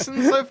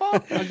Jackson so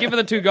far? I'll give her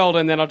the 2 gold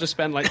and then I'll just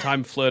spend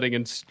time flirting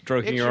and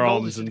stroking Extra her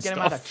gold arms should and get him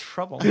out of stuff.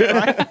 trouble.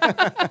 Right?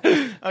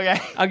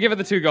 Okay. I'll give her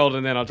the 2 gold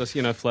and then I'll just,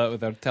 flirt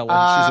with her. Tell her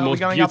she's the Are we most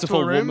going up to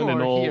beautiful a room woman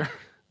in or all. here?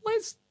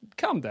 Let's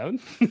calm down.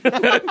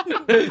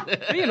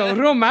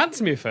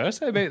 Romance me first.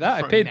 How about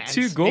that? I paid Romance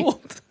 2 me.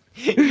 gold.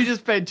 You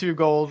just paid 2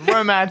 gold.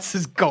 Romance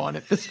is gone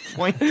at this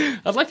point.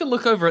 I'd like to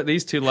look over at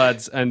these 2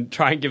 lads and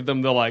try and give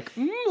them the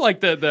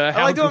the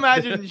I like to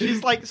imagine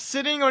she's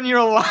sitting on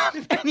your lap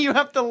and you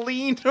have to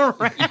lean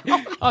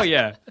around. Oh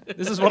yeah,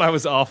 this is what I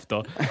was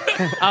after.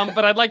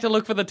 But I'd like to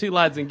look for the 2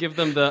 lads and give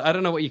them the I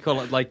don't know what you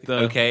call it, the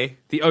Okay.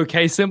 the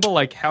okay symbol,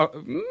 how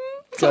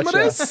some of Gotcha.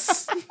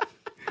 this.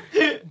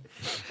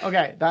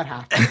 Okay, that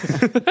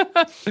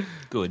happened.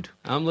 Good.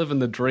 I'm living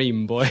the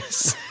dream,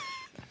 boys.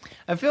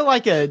 I feel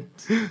like a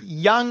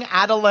young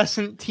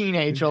adolescent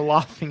teenager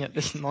laughing at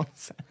this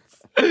nonsense.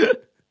 I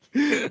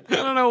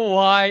don't know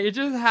why. It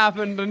just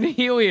happened, and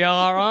here we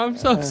are. I'm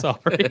so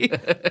sorry.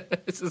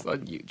 This is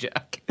on you,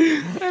 Jack.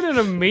 I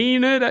didn't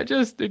mean it.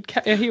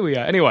 Here we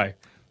are. Anyway,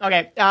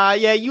 Okay,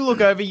 yeah, you look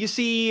over, you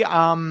see,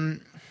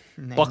 names.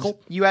 Buckle?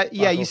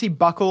 You see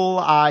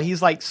Buckle.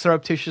 He's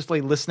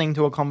surreptitiously listening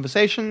to a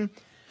conversation.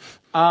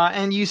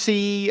 And you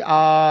see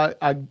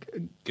Gurg.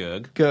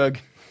 Gerg.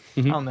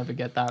 I'll never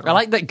get that right. I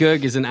like that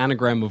Gurg is an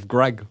anagram of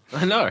Greg.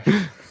 I know.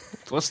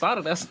 That's what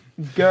started us.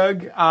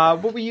 Gerg.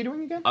 What were you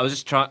doing again? I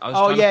was trying to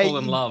fall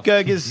in love.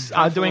 Gerg is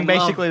doing in love.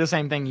 basically the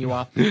same thing you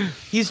are.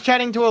 He's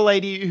chatting to a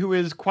lady who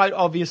is quite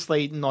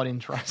obviously not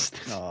interested.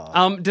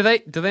 Do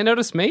they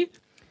notice me?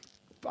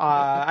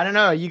 I don't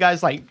know. Are you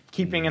guys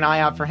keeping an eye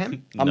out for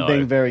him? I'm No.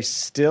 being very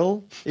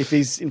still. If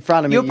he's in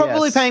front of me, You're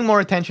probably yes. paying more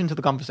attention to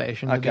the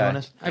conversation, to be Okay.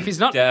 honest. If he's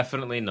not,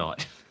 Definitely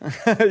not.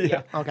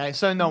 Okay,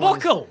 so no one.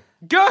 Buckle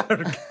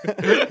Gurg.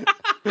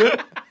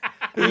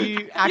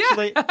 You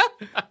actually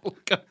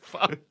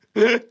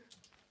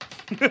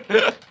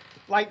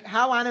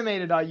how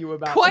animated are you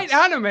about Quite this?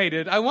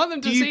 animated. I want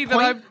them to Do you see that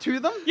point I'm. to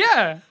them?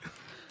 Yeah.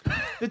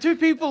 The 2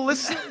 people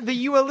that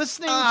you are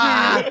listening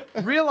to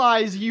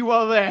realize you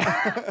are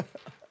there.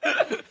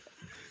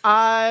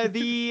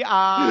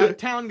 The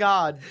town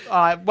guard.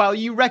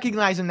 You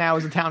recognize him now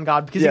as a town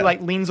guard because Yeah. he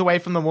leans away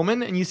from the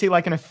woman, and you see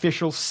an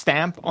official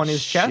stamp on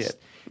his chest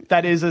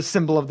that is a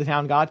symbol of the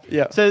town guard.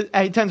 Yeah. So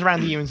he turns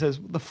around to you and says,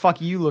 "What the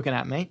fuck are you looking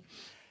at, mate?"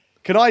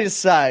 Can I just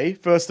say,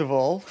 first of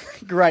all,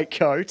 great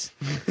coat.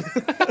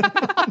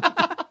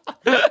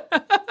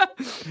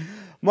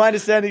 My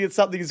understanding is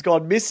something has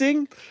gone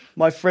missing.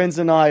 My friends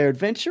and I are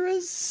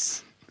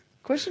adventurers?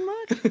 Question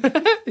mark?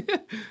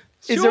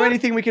 Is there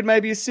anything we could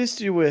maybe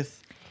assist you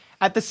with?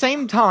 At the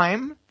same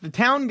time, the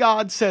town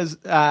guard says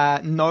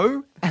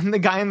no, and the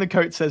guy in the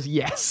coat says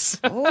yes.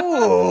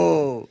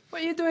 Oh,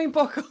 What are you doing,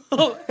 Buckle?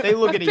 They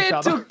look at I each paid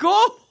other. 2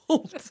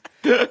 gold.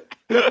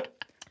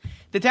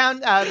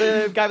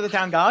 The guy with the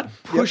town guard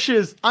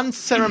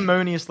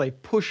unceremoniously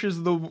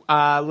pushes the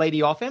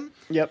lady off him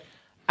yep.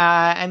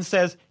 and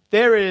says,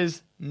 "There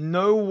is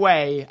no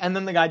way," and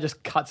then the guy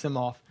just cuts him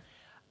off.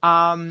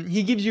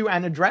 He gives you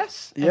an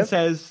address and Yep.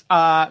 says,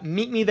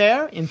 meet me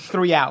there in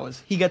 3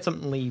 hours. He gets up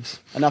and leaves.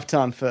 Enough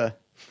time for.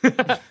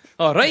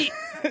 All right.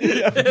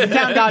 The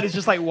town guard is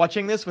just like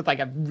watching this with like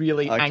a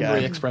really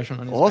angry expression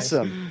on his face.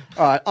 Awesome.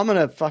 All right, I'm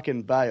gonna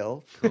fucking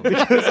bail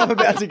because I'm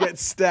about to get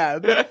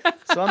stabbed.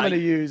 So I'm gonna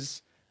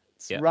use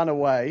run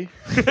away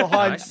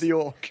behind the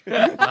orc.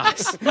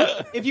 Nice.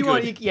 If you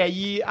want,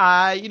 you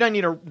don't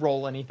need to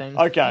roll anything.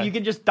 Okay. You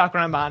can just duck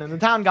around behind him. The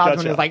town guardsman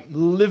Gotcha. is like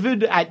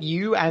livid at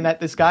you and at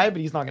this guy, but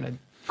he's not going to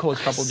cause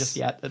trouble just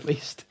yet, at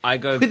least. I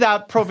go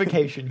Without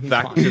provocation, he's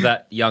back fine. to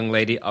that young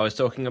lady I was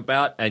talking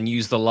about and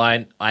use the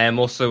line, I am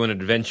also an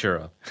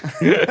adventurer.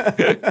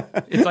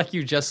 It's like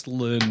you just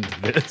learned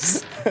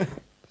this.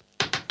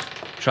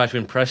 Try to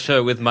impress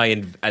her with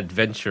my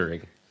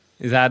adventuring.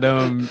 Is that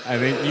I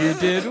think you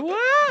did well.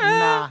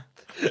 Nah.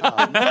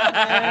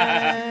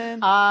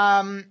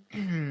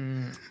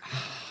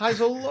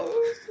 Highs or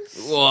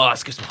lows? Oh,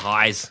 let's get some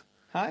highs.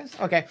 Highs?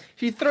 Okay.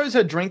 She throws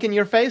her drink in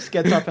your face,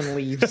 gets up and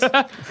leaves.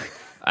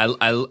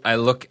 I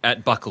look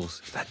at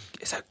Buckles.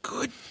 Is that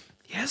good?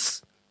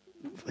 Yes.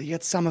 You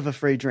get some of a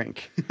free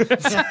drink.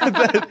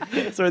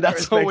 So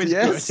that's always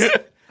yes.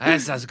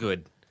 That's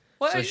good.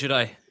 So should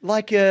I?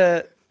 Like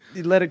you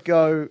let it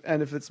go,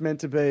 and if it's meant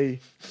to be,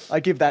 I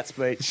give that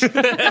speech.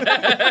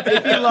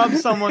 If you love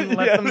someone,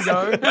 let them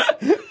go.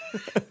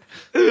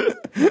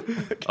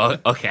 Oh,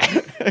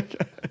 okay.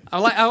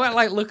 I went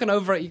like looking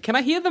over at you. Can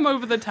I hear them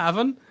over the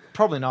tavern?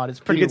 Probably not. It's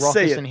pretty You can see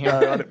raucous it. in here.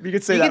 No, you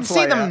can see You that can see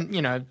play them, out.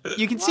 you know,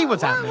 you can see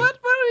what's happening. What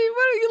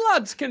are you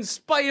lads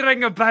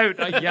conspiring about?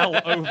 I yell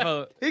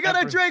over. He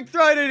got a drink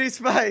thrown in his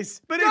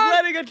face, but he's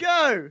letting it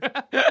go.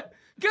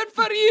 Good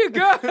for you,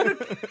 girl.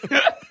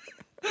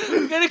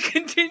 I'm gonna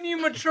continue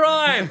my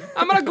tribe.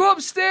 I'm gonna go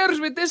upstairs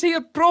with this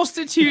here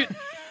prostitute.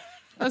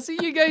 I'll see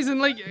you guys in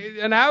like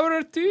an hour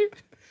or two.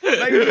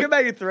 Maybe you can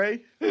make it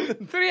 3.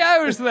 3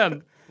 hours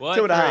then. What?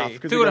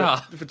 2.5. 'cause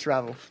 2.5. for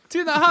travel.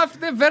 2.5.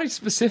 They're very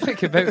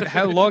specific about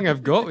how long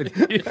I've got with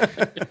you.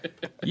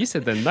 You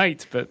said the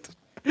night, but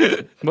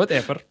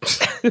whatever.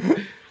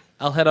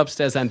 I'll head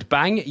upstairs and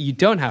bang. You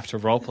don't have to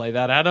roleplay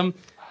that, Adam.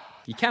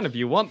 You can if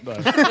you want, though.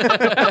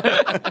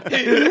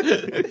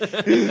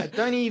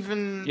 Don't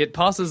even. It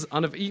passes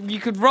you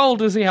could roll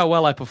to see how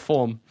well I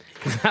perform.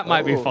 'Cause that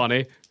might be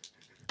funny.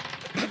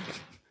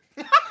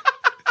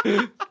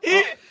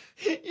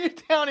 You're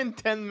down in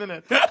 10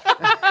 minutes. Come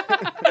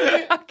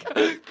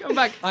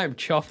back. I am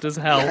chuffed as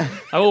hell.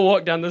 I will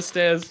walk down the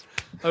stairs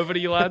over to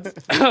you lads.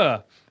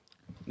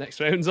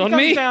 Next round's on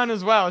Comes me. down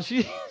as well.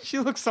 She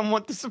looks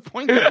somewhat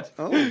disappointed.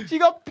 She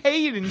got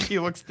paid and she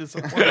looks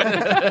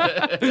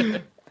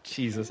disappointed.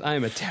 Jesus, I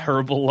am a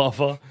terrible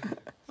lover.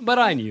 But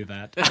I knew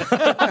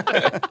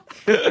that.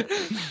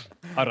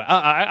 All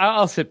right,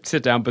 I'll sit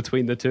down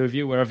between the two of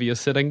you, wherever you're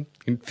sitting,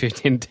 in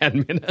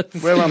 10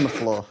 minutes. We're on the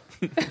floor.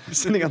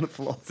 Sitting on the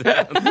floor.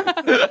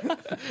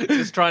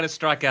 Just trying to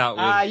strike out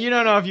with. You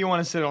don't know if you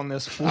want to sit on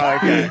this floor.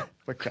 Okay.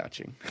 We're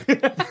crouching.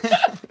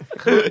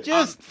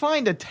 Just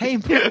find a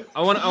table.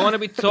 I want to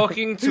be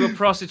talking to a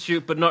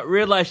prostitute, but not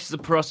realize she's a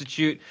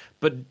prostitute,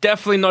 but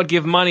definitely not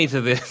give money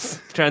to this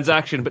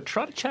transaction. But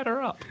try to chat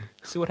her up.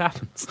 See what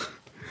happens.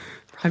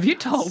 Have you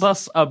told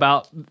us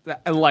about,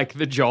 like,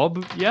 the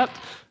job yet?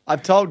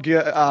 I've told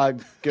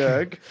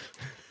Gerg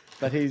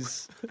that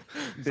he's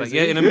It's like,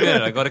 yeah, in a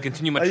minute, I got to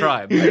continue my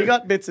tribe. You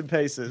got bits and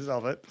pieces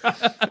of it.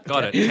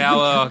 Got it.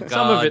 Tower, guard,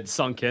 Some of it's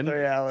sunk in.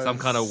 3 hours. some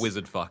kind of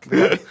wizard fuck.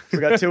 We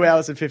got 2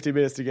 hours and 50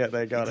 minutes to get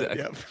there. Got it.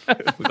 Yep.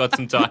 We got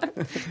some time.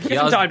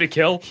 Some time to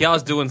kill.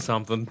 Kia's doing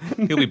something.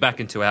 He'll be back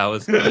in 2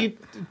 hours. You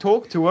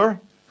talk to her.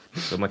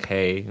 So I'm like,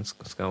 hey,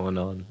 what's going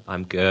on?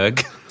 I'm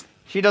Gerg.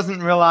 She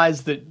doesn't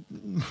realize that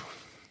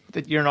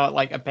you're not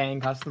like a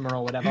paying customer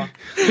or whatever.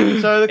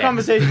 So the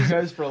conversation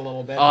goes for a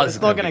little bit. Oh, But this it's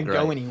is not gonna going be to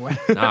go great. anywhere.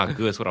 Ah,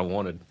 good. That's what I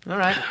wanted. All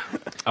right.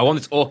 I want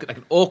this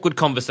awkward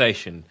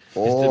conversation.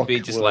 Just to be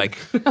just like,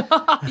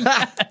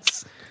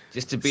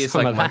 just to be. It's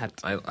Some like of my, that.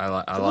 I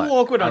like. a little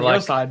awkward on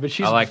your side, but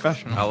she's I like,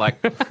 professional. I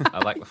like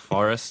the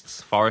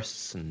forests.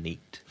 Forests are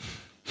neat.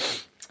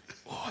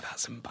 Oh,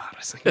 that's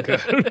embarrassing. She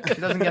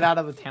doesn't get out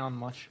of the town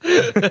much.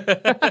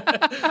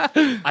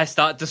 I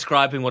start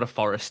describing what a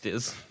forest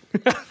is,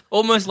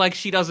 almost like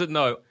she doesn't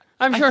know.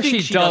 I'm I sure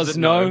think she does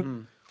doesn't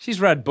know. She's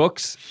read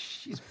books.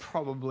 She's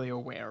probably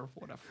aware of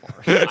what a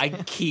forest. I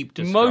keep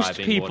describing. Most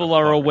people what a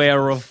are forest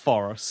aware is. of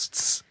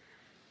forests.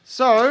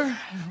 So,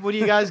 what are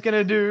you guys going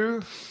to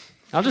do?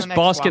 I'll just next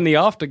bask in one. the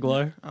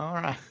afterglow All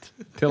right.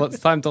 till it's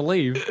time to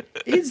leave.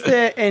 Is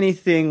there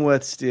anything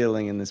worth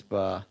stealing in this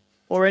bar?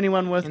 Or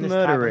anyone worth In this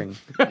murdering?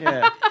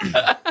 Yeah.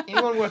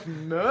 Anyone worth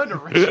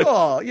murdering?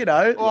 Oh, you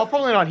know. Well,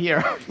 probably not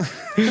here.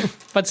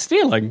 But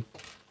stealing.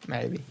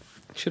 Maybe.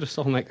 Should have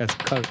stolen that guy's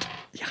coat.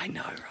 Yeah, I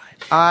know,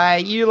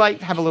 right? You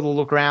have a little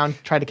look around,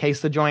 try to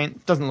case the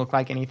joint. Doesn't look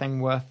like anything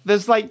worth.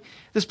 This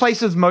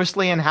place is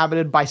mostly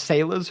inhabited by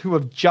sailors who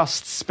have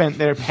just spent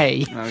their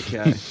pay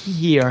Okay.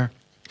 here.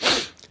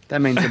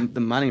 That means the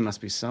money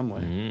must be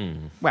somewhere.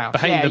 Wow.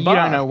 Behind yeah, the you bar.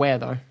 don't know where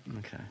though.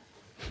 Okay.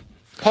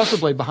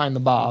 Possibly behind the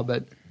bar,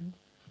 but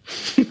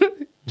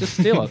Just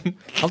steal it.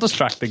 I'll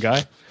distract the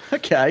guy.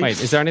 Okay.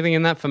 Wait, is there anything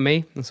in that for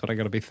me? That's what I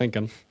got to be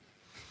thinking.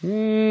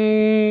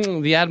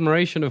 The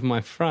admiration of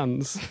my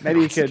friends.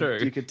 Maybe True.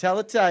 you could tell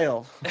a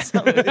tale.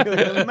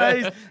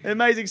 An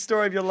amazing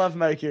story of your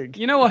lovemaking.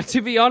 You know what?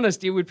 To be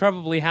honest, it would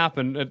probably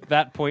happen. At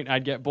that point,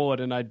 I'd get bored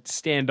and I'd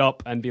stand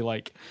up and be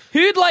like,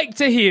 "Who'd like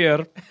to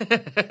hear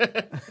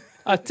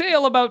a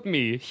tale about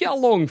me, here,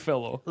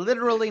 Longfellow?"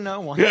 Literally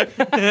no one.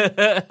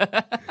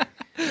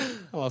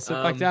 I'll sit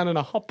back down in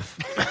a hop.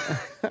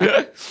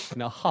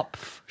 In a hop,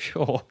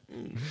 sure.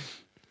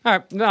 All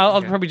right, no,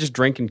 I'll probably just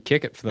drink and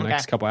kick it for the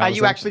next couple hours. Are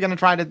you actually going to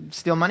try to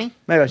steal money?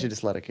 Maybe I should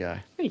just let it go.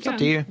 It's up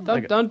to you.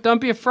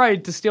 Don't be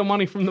afraid to steal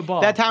money from the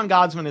bar. That town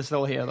guardsman is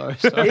still here, though.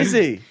 So. Is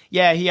he?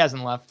 Yeah, he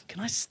hasn't left. Can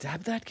I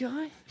stab that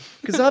guy?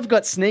 Because I've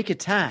got sneak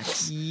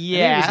attacks.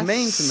 Yes. And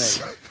he was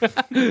mean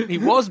to me. He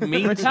was mean to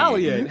you.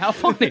 Retaliate. How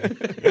funny.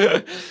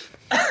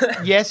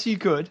 Yes, you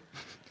could.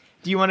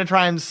 Do you want to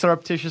try and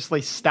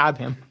surreptitiously stab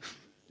him?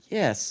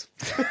 Yes,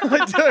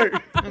 I do.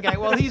 Okay,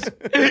 well, he's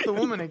with the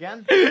woman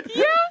again.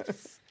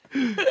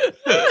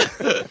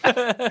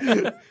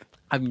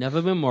 I've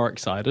never been more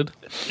excited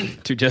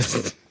to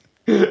just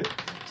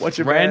Watch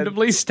your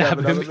randomly man stab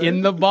him another man.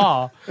 in the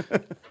bar.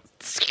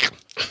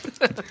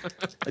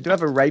 I do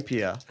have a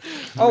rapier.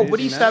 Oh, what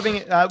are you using that?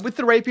 stabbing? With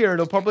the rapier,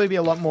 it'll probably be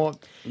a lot more.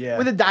 Yeah.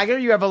 With a dagger,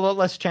 you have a lot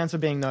less chance of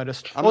being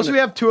noticed. I'm Also, gonna- we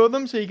have two of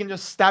them, so you can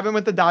just stab him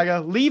with the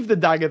dagger, leave the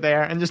dagger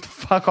there, and just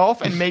fuck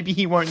off, and maybe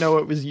he won't know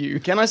it was you.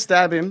 Can I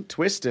stab him,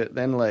 twist it,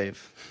 then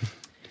leave?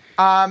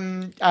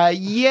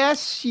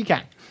 Yes, you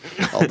can.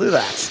 I'll do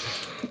that.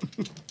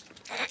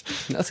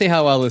 Let's see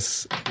how well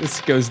this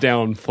goes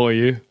down for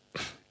you.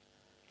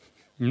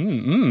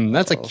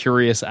 That's a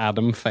curious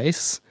Adam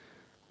face.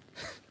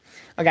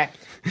 Okay,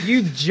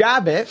 you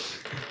jab it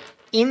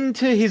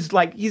into his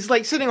he's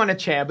sitting on a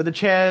chair, but the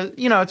chair,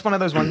 it's one of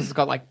those ones that's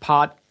got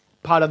part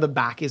of the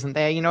back isn't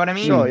there. You know what I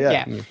mean? Sure,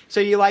 yeah. So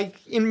you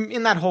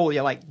in that hole,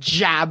 you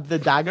jab the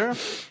dagger.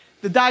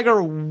 The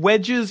dagger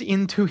wedges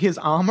into his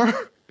armor.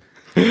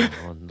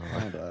 Oh,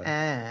 no.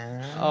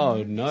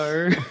 Oh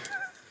no.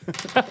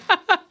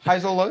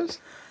 Highs or lows?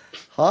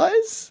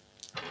 Highs?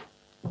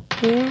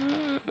 He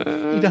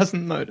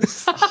doesn't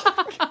notice.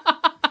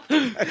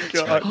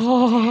 God.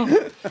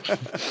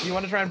 You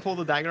want to try and pull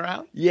the dagger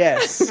out?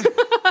 Yes.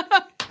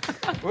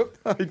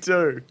 I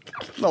do.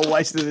 Not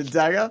wasting a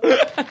dagger.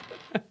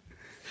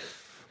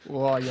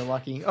 Whoa, you're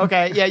lucky.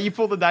 Okay, yeah, you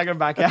pull the dagger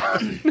back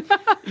out.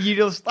 You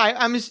just,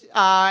 I'm just,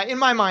 in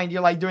my mind,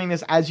 you're doing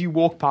this as you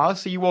walk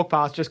past. So you walk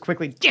past, just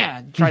quickly,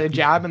 try to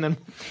jab, and then,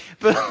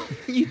 but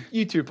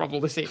you two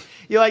probably see.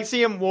 You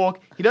see him walk.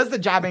 He does the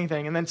jabbing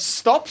thing, and then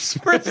stops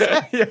for a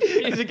second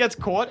because it gets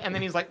caught, and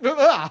then he's like,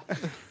 "Ah,"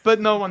 but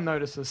no one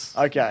notices.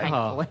 Okay.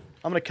 Thankfully.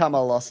 I'm going to cut my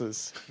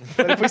losses.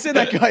 But if we see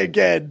that guy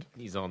again,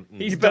 He's on.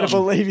 you better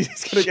believe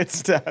he's going to get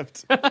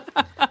stabbed. All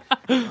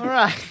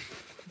right.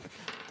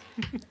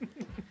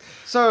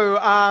 So,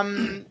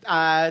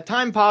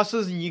 time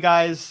passes, and you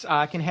guys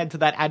can head to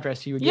that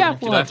address you were given. Yeah,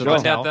 Did we'll I have to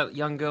find go. out that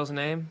young girl's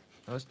name?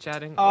 I was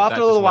chatting. Oh, Or after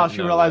that a little just while, went she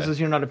nowhere? realizes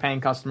you're not a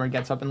paying customer,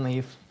 gets up and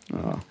leaves.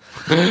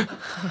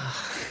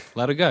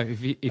 Let her go.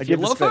 If you give the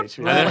love her,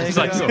 speech. It's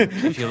like, so,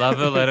 if you love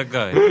her, let her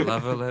go. If you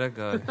love her, let her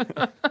go.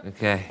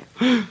 Okay.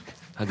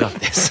 I got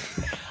this.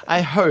 I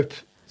hope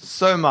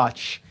so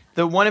much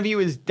that one of you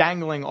is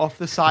dangling off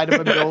the side of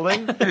a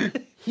building.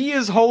 He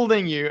is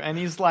holding you, and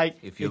he's like,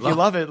 if you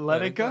love it,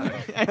 let it go.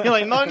 And you're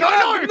like,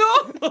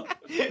 no.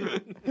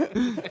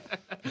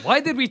 why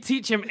did we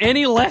teach him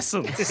any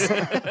lessons?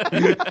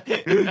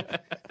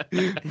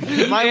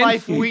 My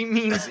life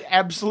means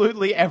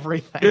absolutely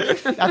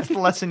everything. That's the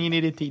lesson you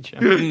need to teach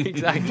him.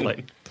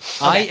 Exactly.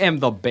 I am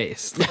the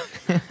best.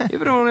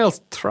 Everyone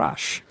else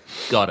trash.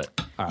 Got it.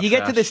 You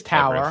get to this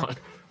tower.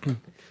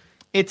 Everyone.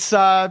 It's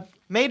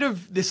made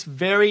of this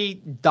very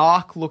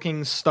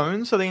dark-looking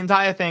stone, so the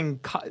entire thing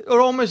it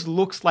almost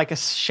looks like a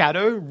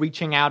shadow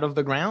reaching out of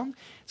the ground.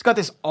 It's got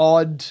this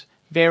odd,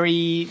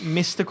 very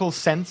mystical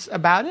sense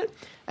about it.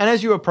 And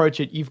as you approach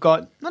it, you've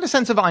got not a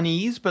sense of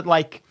unease, but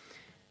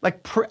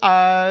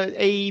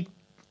a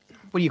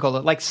what do you call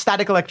it? Like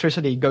static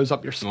electricity goes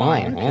up your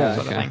spine.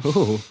 sort of thing.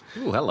 Ooh.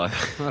 Ooh, hello.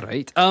 All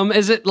right.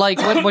 Is it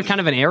what kind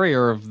of an area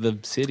of the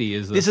city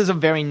is This is a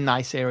very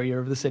nice area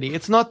of the city.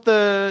 It's not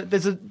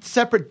there's a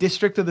separate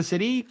district of the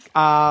city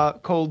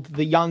called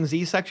the Young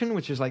Z section,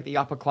 which is the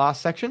upper class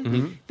section.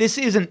 Mm-hmm. This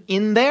isn't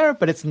in there,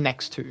 but it's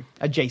next to,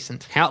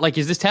 adjacent. How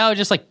is this tower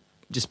just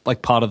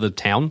part of the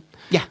town?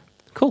 Yeah.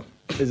 Cool.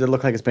 Does it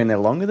look like it's been there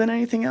longer than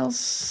anything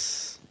else?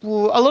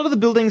 Well, a lot of the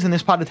buildings in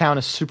this part of town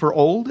are super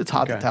old. It's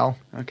hard to tell.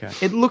 Okay.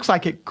 It looks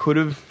like it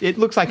could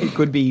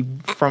be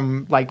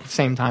from the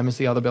same time as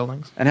the other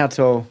buildings. And how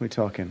tall are we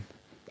talking?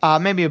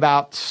 Maybe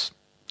about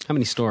How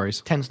many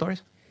stories? 10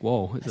 stories.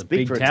 Whoa, it's a Big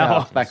big for a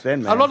tower. tower back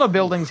then, man. A lot of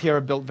buildings here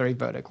are built very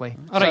vertically.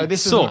 All so right,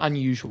 this so- isn't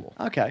unusual.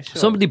 Okay, sure.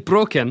 Somebody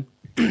broke in.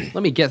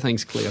 Let me get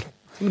things clear.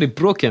 Somebody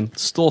broke in,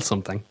 stole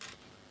something,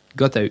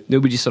 got out.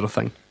 Nobody sort of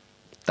thing.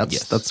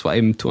 That's what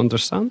I'm to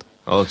understand.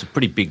 Oh, it's a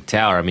pretty big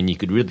tower. I mean, you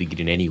could really get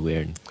in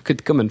anywhere. And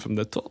Could come in from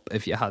the top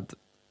if you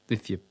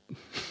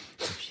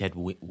you had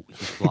he'd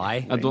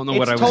fly. I don't know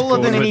where I It's was taller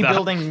going than with any that.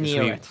 building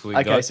near it.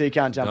 Okay, so you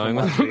can't jump from going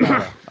one to the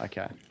other.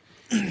 Okay.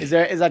 Is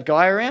that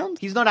guy around?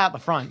 He's not out the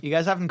front. You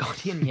guys haven't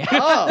got in yet.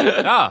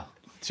 Oh, Ah,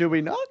 should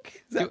we knock?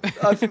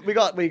 I think we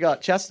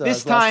got Chester.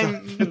 This last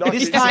time, Knock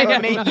this it. time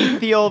it made me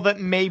feel that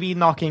maybe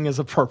knocking is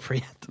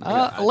appropriate.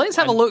 Let's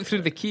have a look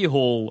through the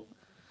keyhole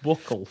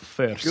buckle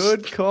first.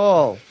 Good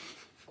call.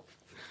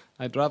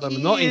 I'd rather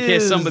not, in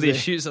case somebody Yes.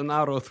 shoots an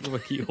arrow through a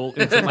keyhole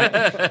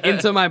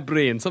into my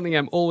brain, something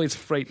I'm always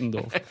frightened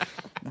of.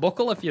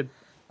 Buckle if you...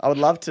 I would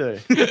love to.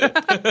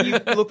 You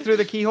look through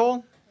the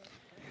keyhole.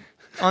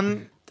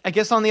 I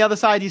guess on the other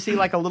side you see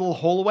like a little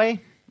hallway.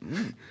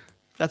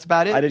 That's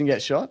about it. I didn't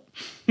get shot.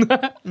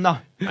 No.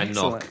 I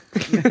knock.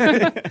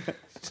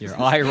 Your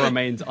eye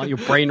remains, your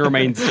brain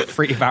remains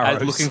free of I arrows.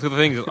 was looking through the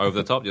things over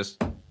the top,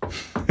 just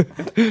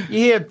You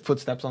hear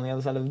footsteps on the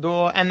other side of the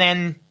door, and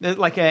then there's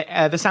like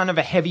the sound of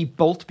a heavy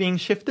bolt being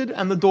shifted,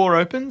 and the door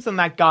opens, and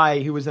that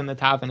guy who was in the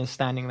tavern is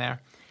standing there.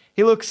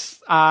 He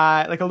looks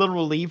like a little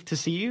relieved to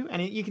see you,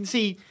 and you can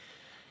see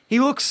he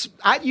looks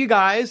at you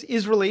guys,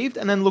 is relieved,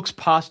 and then looks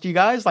past you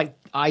guys, like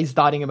eyes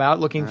darting about,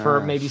 looking for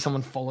maybe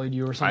someone followed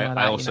you or something like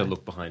that. I also you know.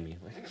 look behind me.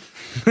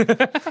 He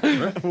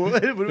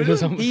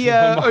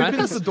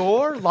opens the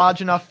door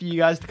large enough for you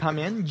guys to come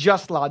in,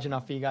 just large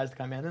enough for you guys to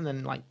come in, and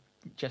then like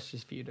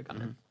gestures for you to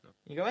come in.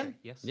 You go in?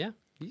 Yes. Yeah.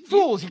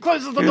 Fools! He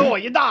closes the door.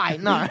 You die.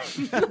 No. It's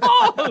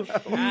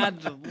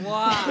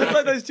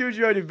like those choose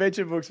your own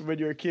adventure books from when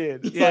you were a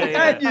kid. It's Yeah, like,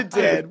 yeah. and you're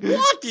dead.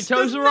 What? You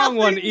chose the wrong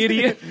one,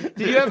 idiot.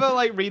 Did you ever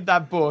like read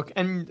that book?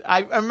 And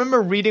I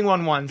remember reading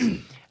one once,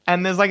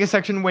 and there's like a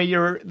section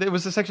where there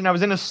was a section I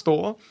was in a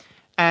store,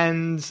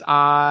 and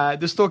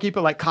the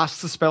storekeeper like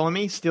casts a spell on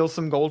me, steals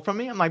some gold from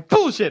me. I'm like,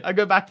 bullshit. I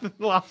go back to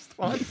the last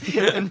one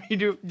and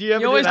redo. Do you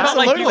ever You always do that? felt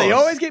like Absolutely. yours. You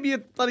always keep your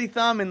bloody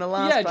thumb in the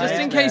last Yeah, just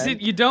page, in case man.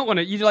 you don't want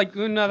it. You're like,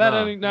 no, that No,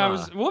 only, no, no. it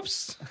was,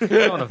 whoops. I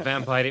don't want a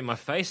vampire to eat my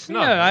face. No,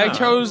 Yeah, I no.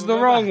 chose the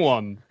wrong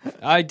one.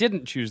 I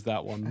didn't choose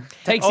that one.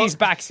 Takesies,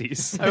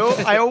 backsies.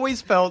 I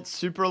always felt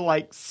super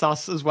like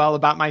sus as well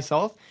about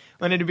myself.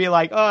 When it'd be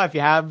like, oh, if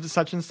you have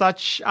such and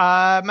such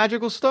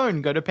magical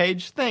stone, go to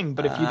page thing.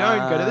 But if you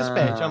don't, go to this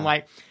page. I'm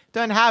like,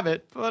 don't have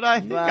it, but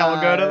I think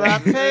I'll go to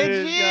that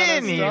page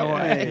Who's gonna stop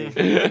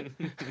anyway. me?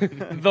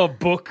 The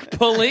book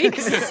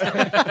police.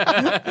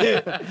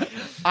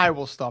 I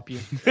will stop you.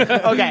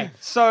 Okay,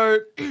 so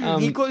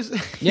he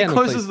closes yeah, no,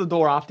 closes please. the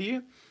door after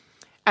you,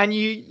 and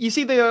you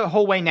see the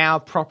hallway now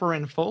proper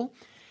and full.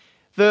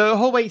 The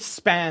hallway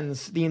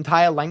spans the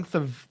entire length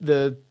of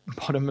the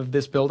bottom of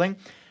this building.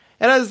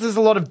 There's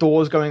a lot of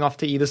doors going off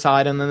to either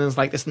side, and then there's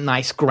like this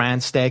nice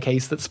grand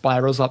staircase that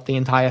spirals up the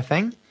entire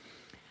thing.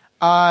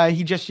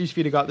 He just used for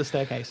you to go up the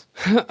staircase.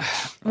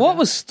 What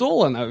was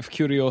stolen, out of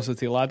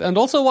curiosity, lad? And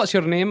also, what's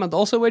your name? And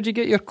also, where'd you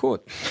get your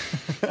coat?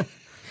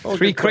 All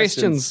Three good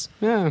questions.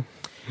 Yeah.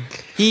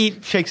 He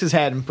shakes his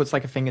head and puts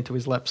like a finger to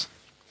his lips.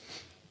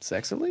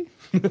 Sexily?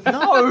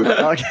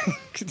 No, Okay.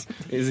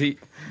 Is he?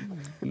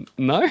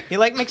 No? he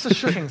like makes a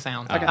shushing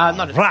sound.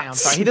 Not a sound.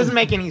 Sorry, he doesn't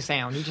make any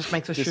sound. He just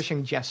makes a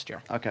shushing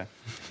gesture. Okay.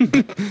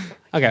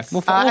 Okay.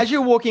 Well, As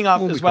you're walking up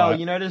we'll as be well, quiet.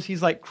 you notice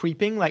he's like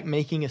creeping, like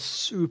making a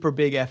super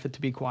big effort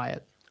to be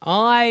quiet.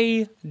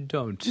 I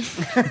don't.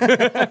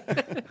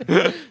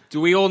 Do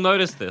we all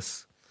notice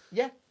this?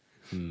 Yeah.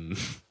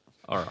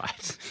 All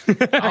right.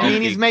 I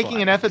mean, he's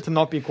making an effort to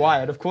not be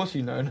quiet. Of course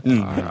you know.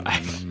 All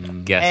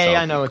right. Guess Hey,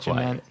 I'll I know be what you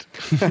quiet.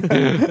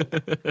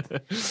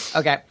 meant.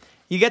 Okay.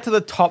 You get to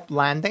the top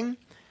landing,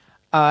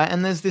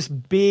 and there's this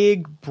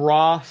big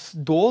brass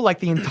door. Like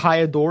the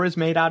entire door is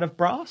made out of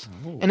brass.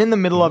 And in the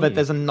middle of it,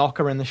 there's a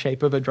knocker in the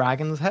shape of a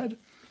dragon's head.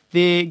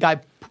 The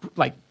guy,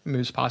 like,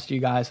 moves past you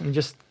guys and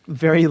just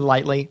very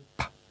lightly,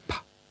 pa,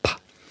 pa, pa.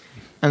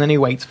 And then he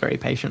waits very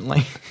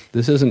patiently.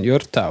 This isn't your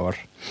tower.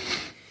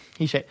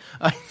 He shakes.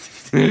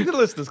 The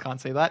listeners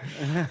can't see that.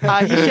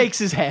 He shakes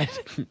his head.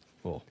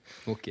 Oh,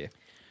 okay.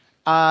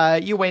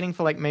 You're waiting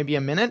for like maybe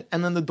a minute,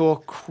 and then the door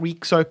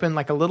creaks open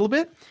like a little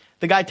bit.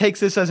 The guy takes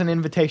this as an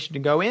invitation to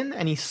go in,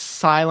 and he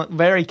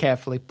very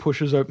carefully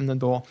pushes open the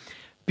door.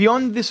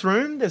 Beyond this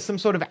room, there's some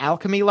sort of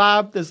alchemy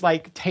lab. There's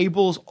like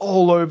tables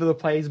all over the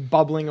place,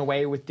 bubbling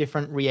away with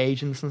different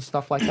reagents and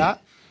stuff like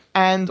that.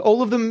 And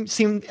all of them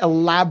seem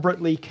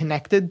elaborately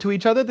connected to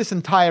each other. This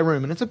entire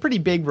room, and it's a pretty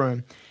big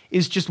room,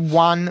 is just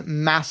one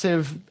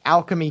massive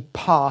alchemy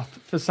path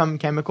for some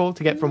chemical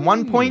to get from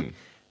one point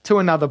to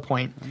another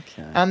point.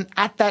 Okay. And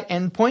at that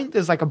end point,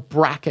 there's like a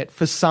bracket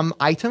for some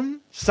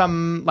item,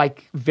 some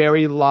like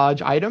very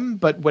large item,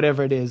 but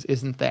whatever it is,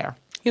 isn't there.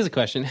 Here's a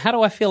question. How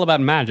do I feel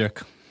about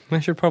magic? I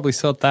should probably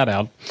sort that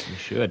out. You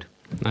should.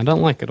 I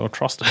don't like it or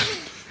trust it.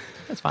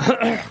 That's fine. A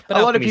lot of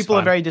alchemy's people are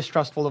fine. very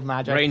distrustful of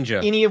magic. Ranger.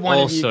 Any of one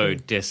also of you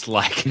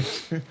dislike.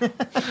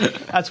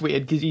 that's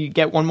weird because you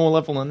get one more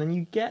level and then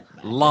you get.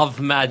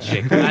 Love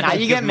magic. Nah, Magic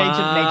you get is nature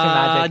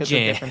magic. It's a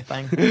magic.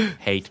 different thing.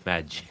 Hate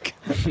magic.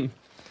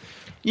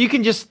 You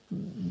can just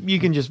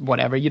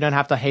whatever. You don't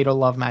have to hate or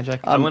love magic.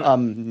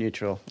 I'm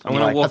neutral. I'm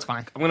gonna walk. That's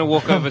fine. I'm gonna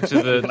walk over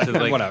to the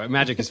like, Whatever,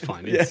 magic is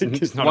fine.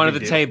 It's not one a of the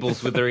big deal.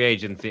 tables with the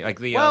reagent thing. Like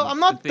the. Well, I'm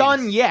not the done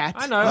things. yet.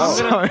 I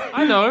know.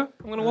 I know.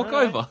 I'm gonna walk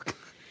over.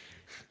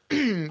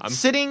 I'm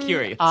sitting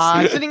curious.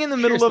 Sitting in the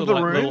middle Curious of the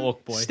little, like, room, little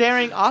orc boy.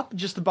 staring up.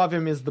 Just above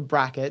him is the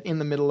bracket in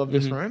the middle of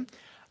this room.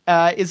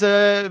 Is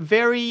a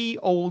very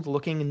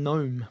old-looking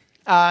gnome.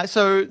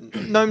 So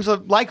gnomes are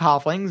like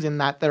halflings in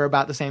that they're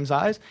about the same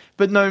size,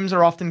 but gnomes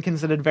are often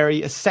considered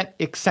very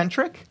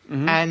eccentric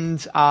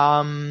and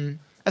are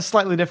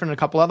slightly different in a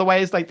couple other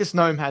ways. Like this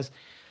gnome has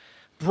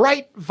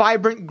bright,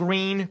 vibrant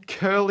green,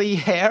 curly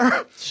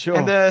hair Sure.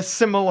 and a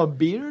similar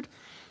beard,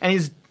 and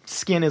his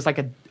skin is like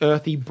an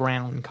earthy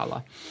brown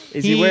color.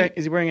 Is he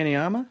wearing any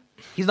armor?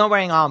 He's not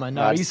wearing armor.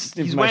 No, That's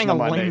he's wearing a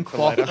information I might need for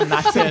loincloth, later. and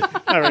that's it.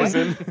 No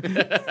reason.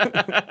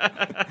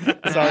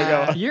 Sorry,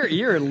 go on.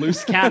 You're a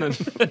loose cannon.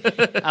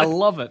 I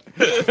love it.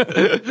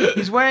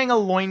 He's wearing a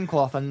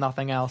loincloth and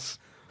nothing else.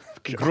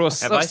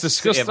 Gross. Have That's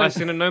disgusting. Have I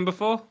seen a gnome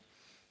before?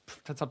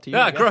 That's up to you.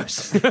 Ah, I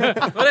guess. gross.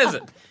 What is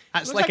it?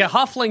 That's like a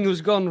halfling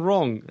who's gone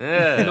wrong.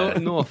 Yeah.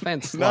 No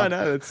offense. No,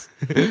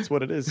 that's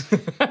what it is.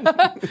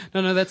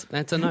 No,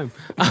 that's a gnome.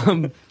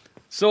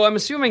 So I'm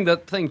assuming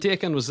that thing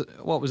taken was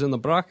what was in the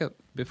bracket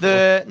before.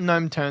 The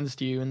gnome turns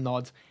to you and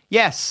nods.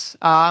 Yes,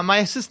 my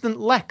assistant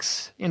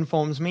Lex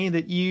informs me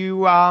that you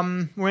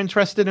were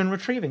interested in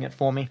retrieving it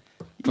for me.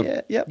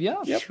 Yeah, yep. Yeah,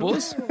 I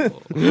suppose.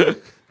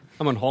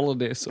 I'm on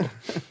holiday, so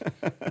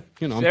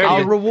you know, There I'll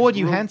you go. reward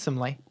you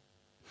handsomely.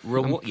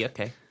 Yeah,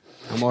 okay.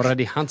 I'm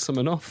already handsome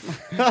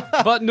enough.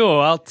 But no,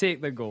 I'll take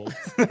the gold.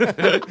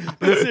 But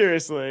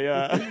seriously,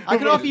 I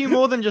can offer you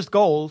more than just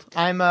gold.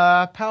 I'm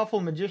a powerful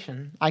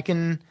magician. I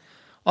can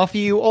offer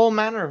you all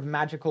manner of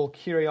magical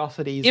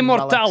curiosities. and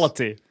relics.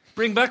 Immortality.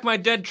 Bring back my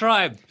dead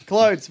tribe.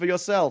 clothes for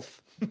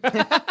yourself.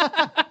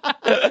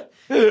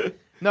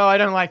 No, I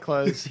don't like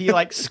clothes. He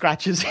like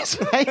scratches his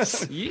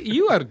face.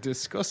 You are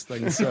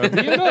disgusting, sir.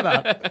 Do you know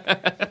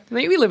that? I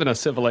mean, we live in a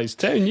civilized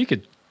town. You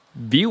could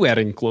be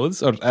wearing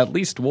clothes, or at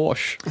least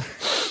wash.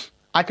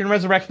 I can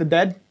resurrect the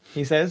dead,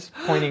 he says,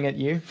 pointing at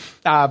you.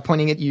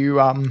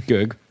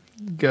 Good.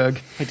 Gurg.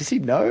 Hey, does he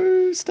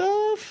know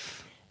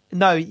stuff?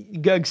 No,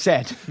 Gurg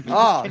said.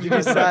 Oh, did you My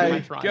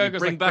say? tribe.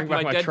 Bring back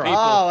my dead tribe.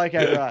 people. Oh,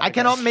 okay, right. I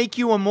cannot make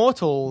you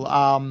immortal.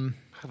 I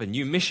have a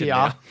new mission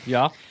Yeah.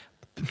 now.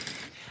 Yeah,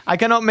 I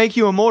cannot make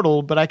you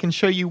immortal, but I can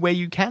show you where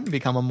you can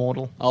become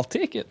immortal. I'll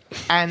take it.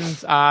 And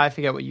I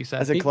forget what you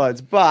said. As it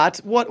clothes,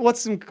 but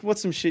what's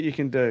some shit you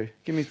can do?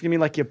 Give me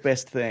like your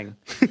best thing.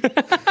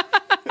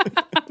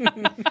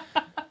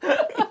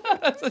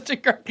 That's such a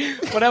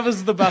great.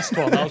 Whatever's the best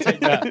one, I'll take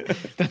that.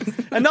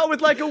 And not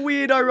with like a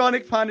weird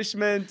ironic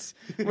punishment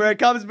where it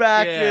comes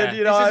back and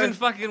you know. This isn't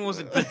fucking, was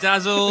it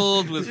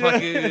Bedazzled with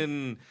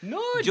fucking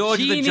No,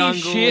 George of the genie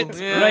Jungle? shit.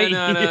 Yeah, Right.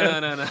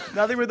 no.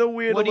 Nothing with a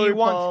weird What do you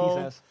want? loophole.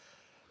 He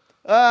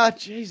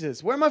says.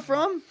 Jesus. Where am I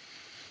from?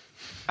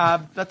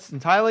 That's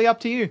entirely up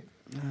to you.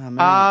 Oh,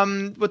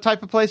 man. What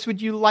type of place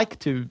would you like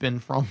to have been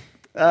from?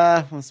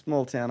 A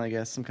small town, I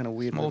guess. Some kind of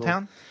weird Small little-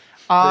 town?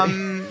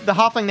 The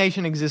Halfling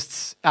Nation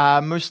exists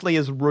mostly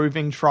as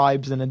roving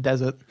tribes in a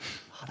desert.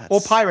 Or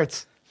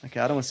pirates. Okay,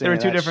 I don't want to see There are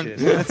any two of that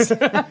different-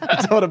 shit. I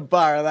don't want to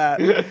borrow that.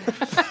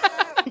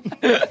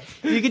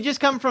 You could just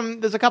come from.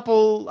 There's a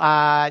couple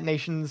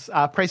nations,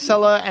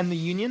 Praecella and the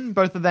Union.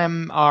 Both of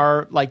them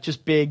are like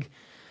just big,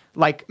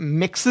 like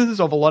mixes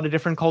of a lot of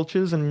different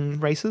cultures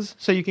and races.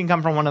 So you can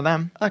come from one of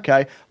them.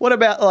 Okay. What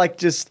about like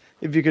just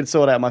if you could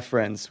sort out my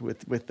friends with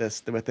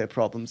their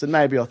problems, and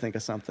maybe I'll think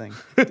of something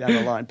down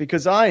the line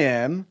because I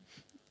am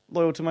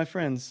loyal to my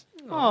friends.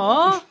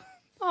 Aww.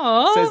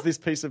 Says this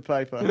piece of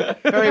paper.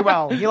 Very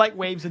well. He like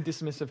waves a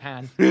dismissive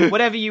hand.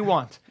 Whatever you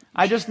want.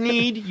 I just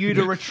need you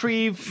to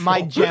retrieve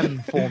my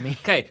gem for me.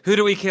 Okay, who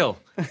do we kill?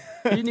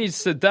 He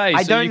needs to die.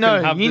 I so don't you know.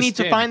 Can have You this need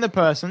to gem. find the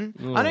person.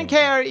 I don't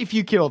care if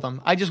you kill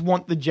them. I just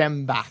want the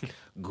gem back.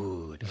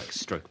 Good. Like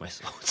stroke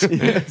myself.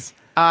 Yes.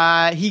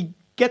 He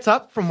gets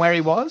up from where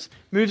he was,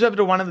 moves over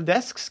to one of the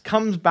desks,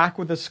 comes back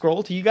with a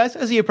scroll to you guys.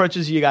 As he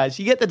approaches you guys,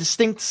 you get the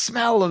distinct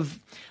smell of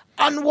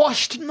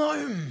unwashed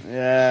gnome.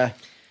 Yeah.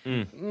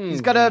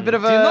 He's got a bit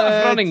of a... Do you not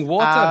have running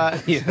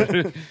water?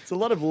 It's a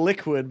lot of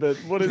liquid, but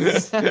what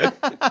is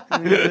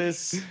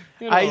this?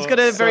 he's got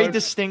a very soap.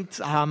 distinct...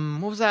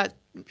 what was that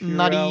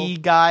nutty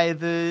guy?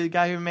 The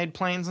guy who made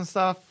planes and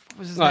stuff? What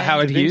was his name?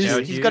 Howard Hughes?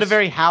 Howard He's got a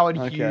very Howard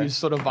Okay. Hughes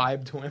sort of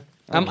vibe to him.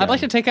 I'd like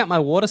to take out my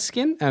water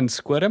skin and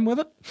squirt him with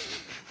it.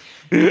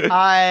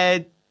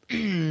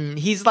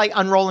 He's like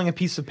unrolling a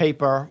piece of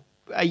paper.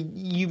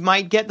 You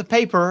might get the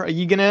paper. Are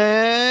you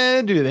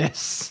gonna do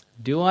this?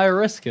 Do I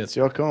risk it? It's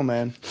your call,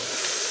 man.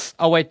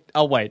 I'll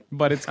wait,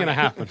 but it's gonna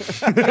happen.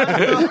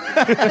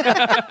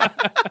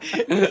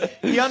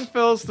 He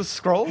unfurls the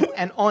scroll,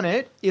 and on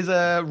it is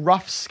a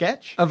rough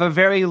sketch of a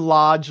very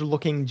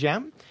large-looking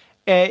gem.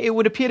 It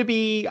would appear to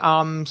be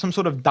some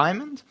sort of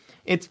diamond.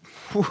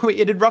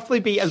 It'd roughly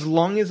be as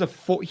long as a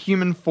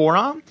human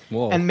forearm,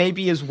 Whoa. and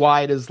maybe as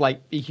wide as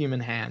like a human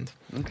hand.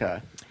 Okay.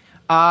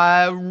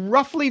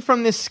 Roughly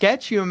from this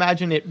sketch, you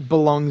imagine it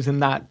belongs in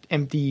that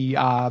empty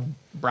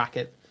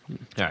bracket. All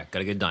right,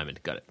 gotta get a diamond.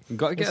 Got it.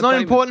 Gotta get It's a not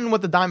diamond. important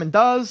what the diamond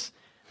does.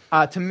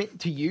 To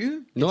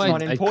you, No, it's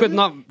not I important. could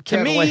not To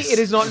care me, less. it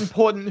is not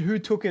important who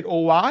took it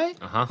or why.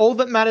 Uh-huh. All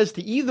that matters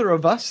to either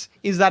of us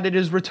is that it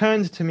is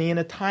returned to me in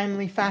a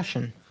timely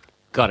fashion.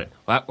 Got it.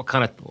 What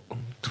kind of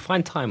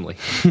define timely?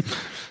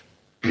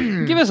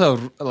 Give us a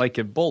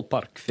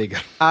ballpark figure.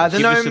 The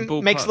Give us a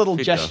gnome makes a ballpark little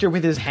figure. gesture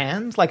with his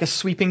hands, like a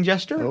sweeping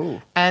gesture,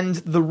 Oh. and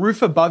the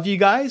roof above you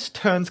guys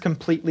turns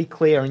completely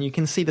clear, and you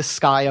can see the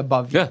sky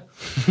above you.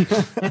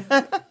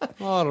 Yeah.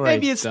 All right,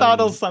 Maybe it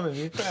startles some of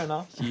you. Fair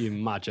enough. You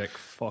magic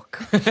fuck.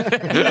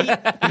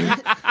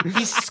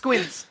 He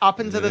squints up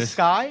into the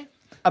sky.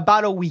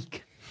 About a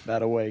week.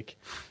 About a week.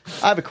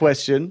 I have a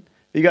question.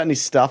 You got any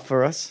stuff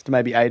for us to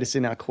maybe aid us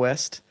in our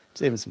quest?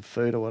 Just even some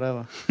food or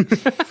whatever.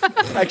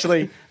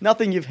 Actually,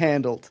 nothing you've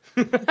handled.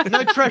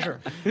 No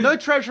treasure. No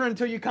treasure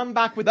until you come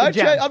back with No the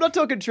gem. I'm not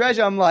talking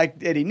treasure. I'm like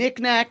any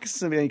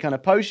knickknacks, any kind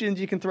of potions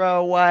you can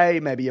throw away,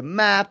 maybe a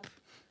map.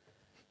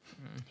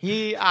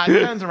 He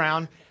turns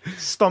around,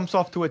 stomps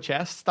off to a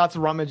chest, starts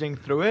rummaging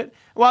through it.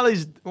 While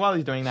he's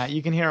doing that,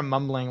 you can hear him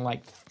mumbling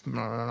like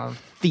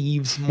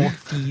thieves, more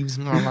thieves,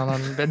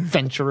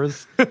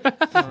 adventurers.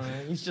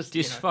 He's just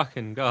This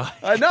fucking guy.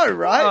 I know,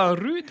 right? Oh,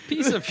 rude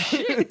piece of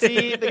shit.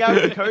 the guy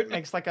with the coat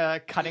makes like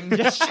a cutting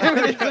gesture.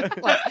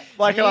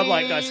 Like, I'm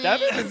like, do I stab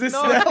it? Is this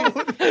now?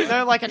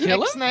 No, like an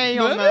X-nay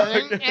on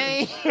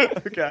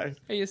the. Okay.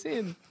 Are you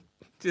saying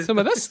some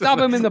of this? Stab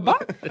him in the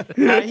butt?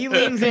 He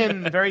leans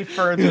in very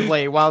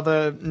furtively while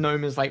the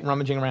gnome is like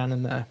rummaging around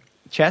in the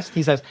chest.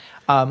 He says,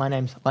 "My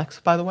name's Lex,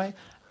 by the way."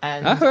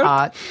 And I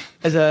heard.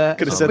 as a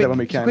Could have said that when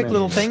we came quick in.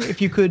 little thing,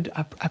 if you could,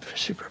 I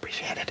super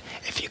appreciate it.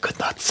 If you could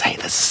not say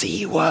the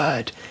C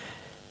word,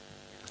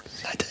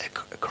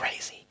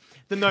 crazy.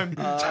 The gnome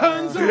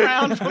turns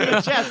around from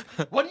the chest.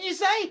 What did you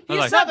say? You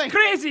like, said something.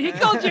 Crazy. He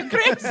called you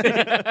crazy.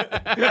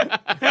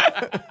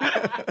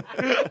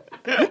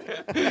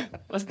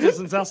 Let's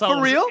distance ourselves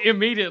For real?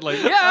 immediately.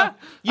 Yeah.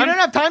 You don't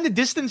have time to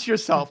distance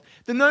yourself.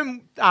 The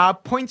gnome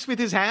points with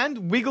his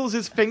hand, wiggles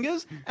his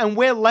fingers, and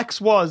where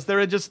Lex was, there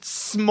are just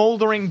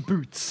smoldering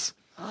boots.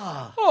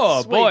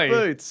 Oh, Sweet boy.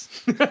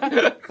 boots.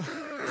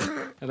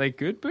 Are they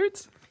good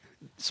boots?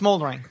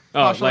 Smoldering. Oh,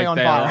 Partially like on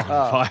they fire.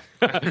 are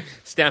on fire.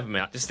 Stamp him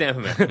out. Just stamp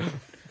him out.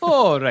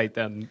 Oh, right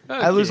then.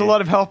 I lose a lot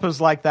of helpers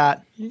like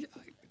that.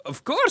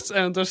 Of course, I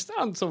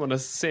understand someone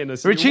is saying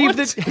this. Retrieved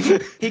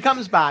it. He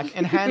comes back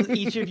and hands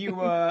each of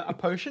you a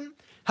potion.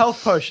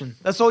 Health potion.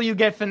 That's all you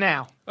get for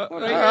now.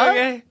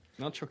 Okay.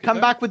 Not sure. Come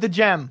back with the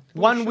gem.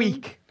 1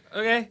 week.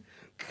 Okay.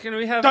 Can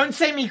we have? Don't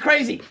say me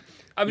crazy.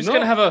 I'm just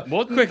gonna have a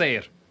more than quick.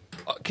 there.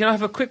 Can I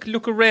have a quick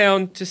look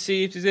around to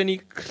see if there's any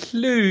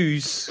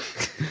clues?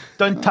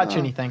 Don't touch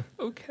anything.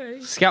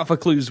 Okay. Scout for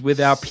clues with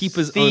our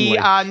peepers The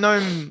only.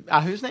 gnome,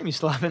 whose name you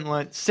still haven't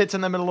learnt, sits in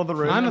the middle of the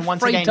room I'm and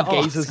once afraid again to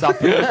gazes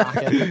up at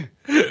the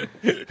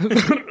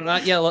bracket.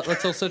 Right, yeah,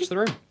 let's all search the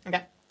room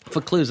Okay. for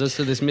clues as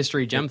to this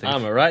mystery gem thing.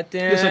 I'm right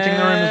down. You're searching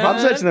the room as well? I'm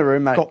searching the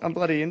room, mate. Cool. I'm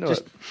bloody into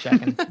Just it.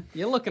 checking.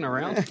 You're looking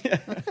around.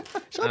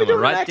 Shall I be I'm doing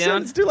right an accent?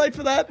 down. It's too late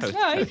for that.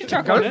 Yeah, you can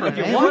chuck on it if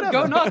you it, want. man.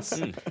 Go nuts.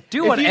 Do If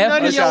you whatever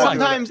notice, you like.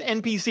 sometimes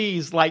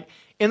NPCs, like,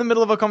 in the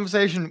middle of a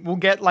conversation, will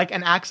get, like,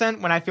 an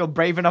accent when I feel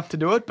brave enough to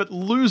do it, but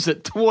lose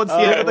it towards the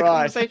end of the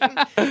right.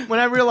 conversation when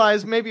I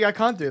realize maybe I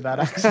can't do that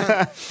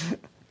accent.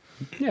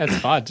 Yeah, it's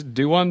fine. Just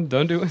do one,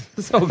 don't do it.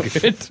 It's all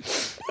good.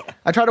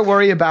 I try to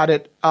worry about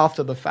it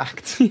after the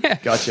fact. Yeah.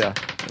 Gotcha.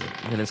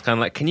 And it's kind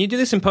of like, can you do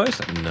this in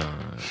post? No.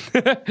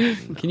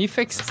 Can you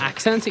fix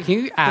accents? Can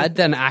you add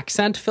an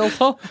accent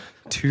filter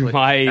to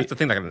my That's the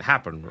thing that can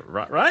happen,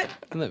 right?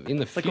 in the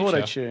Like future?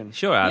 auto tune.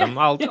 Sure, Adam.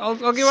 I'll get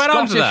right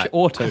on to that.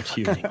 Auto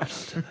tuning.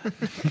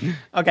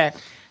 Okay,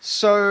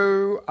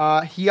 so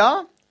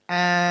here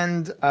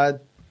and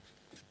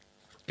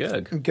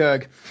Good.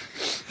 Gerg.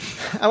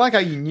 I like how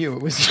you knew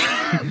it was.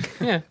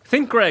 Yeah.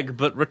 Think Greg,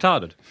 but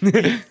retarded.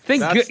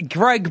 Think That's-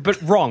 Greg,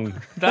 but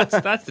wrong. That's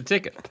the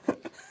ticket.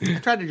 I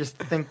tried to just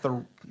think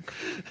the.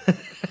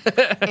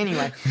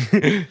 Anyway,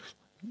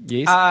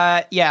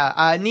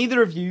 Yes.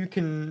 neither of you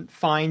can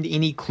find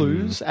any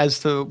clues as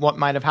to what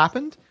might have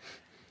happened.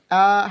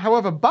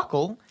 However,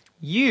 Buckle,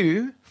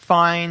 you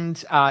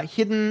find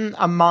hidden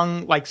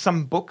among like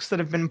some books that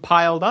have been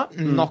piled up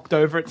and knocked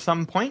over at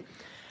some point.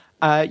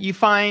 You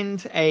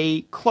find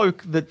a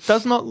cloak that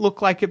does not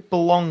look like it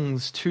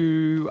belongs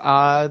to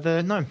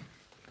the gnome.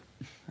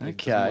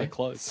 Okay.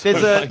 Clothes.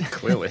 There's a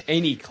Clearly.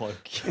 Any cloak.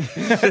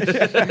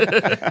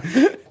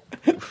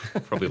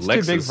 Probably too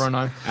Lexus. big for a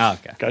gnome. Ah,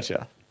 okay.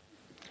 Gotcha.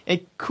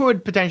 It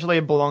could potentially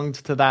have belonged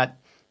to Lex.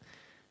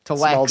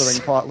 Smoldering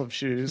pile of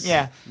shoes.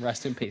 Yeah.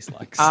 Rest in peace,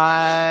 Lex.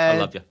 I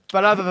love you.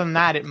 But other than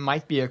that, it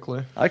might be a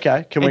clue.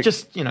 Okay. Can It we?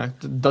 just,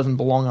 doesn't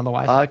belong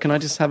otherwise. Can I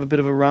just have a bit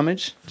of a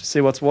rummage to see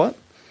what's what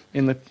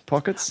in the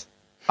pockets?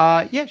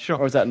 Yeah, sure.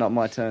 Or is that not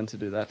my turn to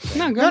do that?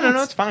 no, go No,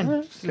 nuts. it's fine.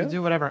 Just cool.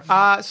 do whatever.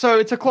 So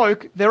it's a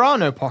cloak. There are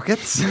no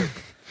pockets.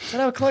 Is that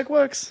how a cloak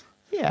works?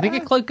 Yeah. I think a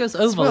cloak goes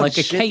over Smells like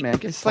a shit, cape. man.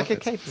 Get It's like a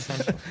pockets. cape,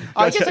 essentially.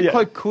 I guess a yeah.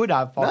 cloak could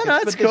have No, pockets, no,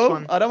 but it's this cool.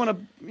 one, I don't want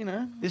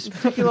to, this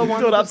particular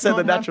one, don't does upset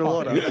the not have natural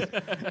order.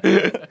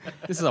 pockets.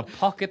 This is a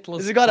pocketless.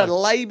 Has it got a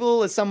cloak.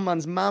 label? Has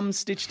someone's mum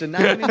stitched a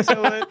name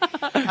into it?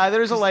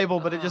 There is a label,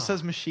 but it just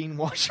says machine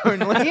wash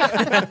only.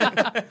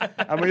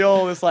 And we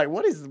all just like,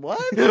 what?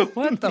 What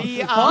the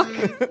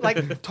The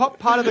like top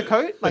part of the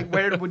coat, like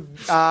where it would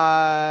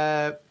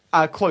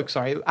cloak.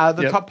 Sorry, the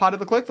Yep. top part of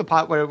the cloak, the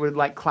part where it would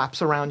like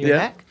collapse around your Yeah.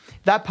 neck.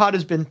 That part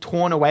has been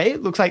torn away.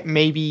 It looks like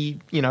maybe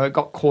it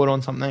got caught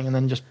on something and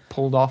then just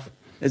pulled off.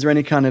 Is there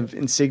any kind of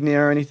insignia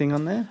or anything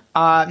on there?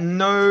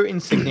 No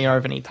insignia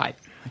of any type.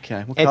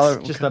 Okay, what It's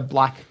color? just a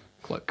black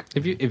cloak.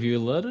 Have you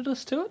alerted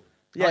us to it?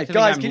 Yeah, I like to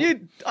guys, think can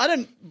you? I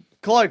don't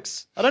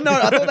cloaks. I don't know.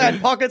 I thought they had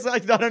pockets. I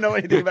don't know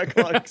anything about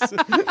cloaks.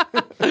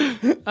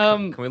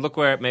 Can we look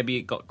where maybe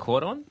it got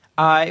caught on?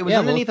 It was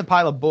underneath a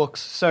pile of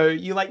books. So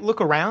you look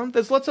around.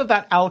 There's lots of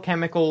that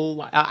alchemical,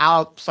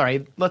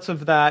 lots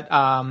of that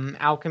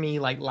alchemy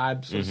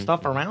labs and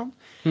stuff around.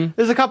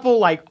 There's a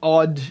couple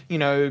odd,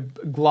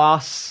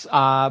 glass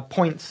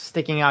points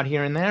sticking out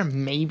here and there.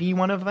 Maybe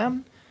one of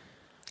them.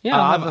 Yeah,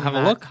 Other have than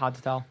a that, look. Hard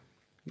to tell.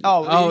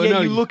 Oh, yeah,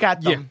 no, you look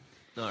at yeah. them.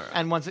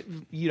 And once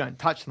you don't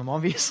touch them,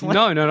 obviously.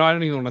 No, I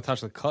don't even want to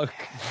touch the cloak.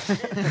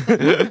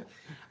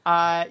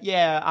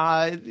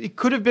 It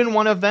could have been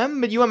one of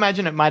them, but you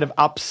imagine it might have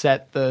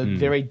upset the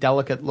very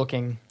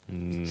delicate-looking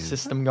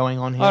system going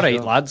on here. All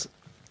right, lads.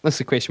 That's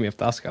the question we have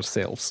to ask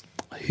ourselves.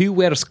 Who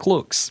wears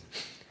cloaks?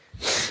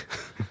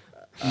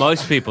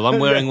 Most people. I'm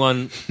wearing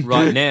one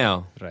right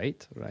now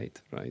Right.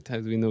 How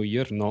do we know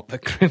you're not the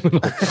criminal?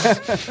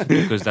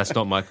 because that's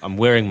not my. I'm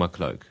wearing my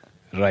cloak.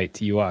 Right,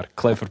 you are.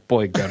 Clever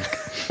boy, Gurk.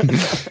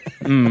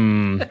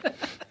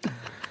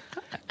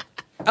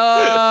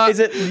 Is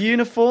it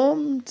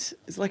uniformed?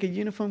 Is it like a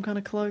uniform kind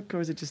of cloak, or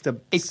is it just a?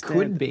 It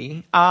could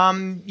be.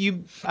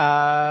 You.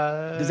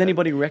 Does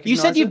anybody recognize? You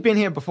said you'd it? been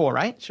here before,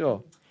 right?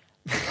 Sure.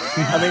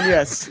 I mean,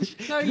 yes.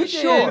 No, you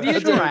Sure,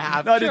 did. sure I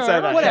have. No, I didn't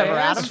say that. Whatever,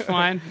 Yeah. Adam. That's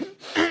fine.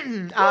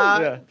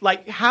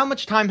 How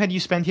much time had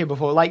you spent here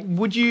before?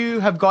 Would you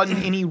have gotten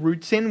any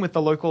roots in with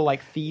the local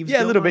thieves? Yeah, a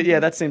guild little or bit. Yeah,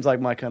 anything? that seems like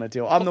my kind of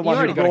deal. I'm the You one who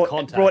already got a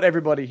contact. brought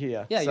everybody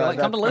here. Yeah, So you're like,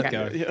 come to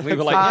that- Lithgow. We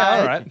were like, yeah,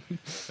 all right.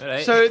 All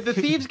right. So the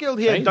thieves guild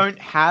here Fine. don't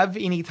have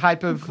any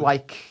type of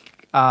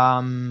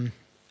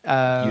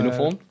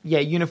Uniform? Yeah,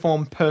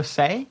 uniform per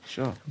se.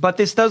 Sure. But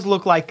this does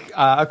look like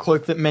a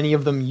cloak that many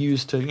of them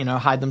use to,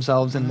 hide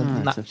themselves in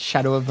the it's a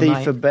shadow of the Thief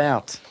night.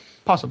 about.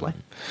 Possibly.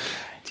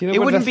 Do you know It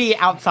what wouldn't the- be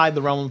outside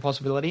the realm of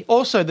possibility.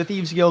 Also, the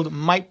Thieves Guild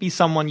might be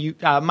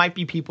might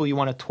be people you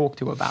want to talk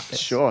to about this.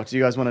 Sure. Do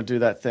you guys want to do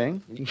that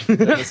thing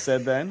that was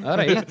said then? All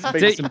right. Speak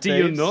to some Do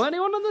you thieves. know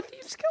anyone on the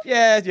Thieves Guild?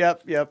 Yeah.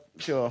 Yep.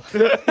 Sure.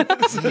 You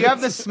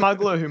have the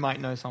smuggler who might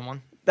know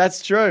someone.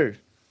 That's true.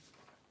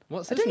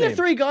 What's his Didn't you name? have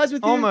 3 guys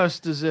with you?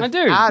 Almost as if I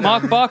do. Adam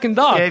Mark, Bark, and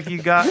Dark. gave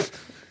you got.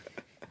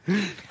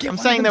 I'm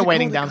saying they're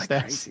waiting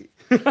downstairs.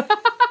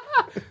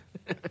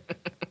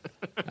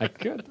 I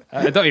could.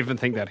 I don't even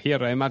think they're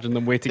here. I imagine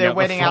them waiting They're out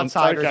waiting the front.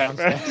 outside or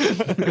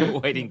downstairs.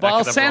 Waiting But back I'll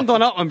at the send brothel.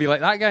 one up and be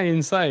like, that guy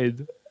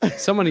inside.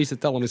 Someone needs to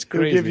tell him it's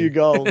We'll crazy. give you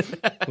gold.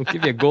 We'll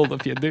give you gold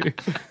if you do.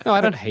 No,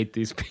 I don't hate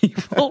these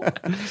people.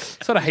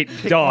 Sort of hate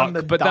Dark, One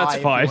to but die that's if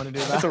you fine. wanna do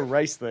that. That's a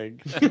race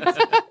thing.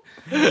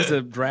 It's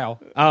a drow.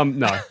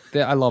 No,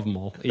 I love them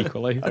all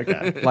equally.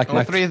 Okay. Like All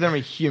my 3 of them are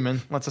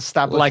human. Let's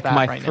establish like that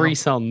my right 3 now.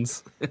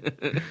 sons,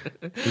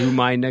 whom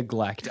I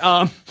neglect.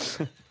 All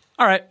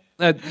right.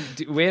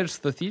 Where's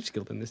the Thieves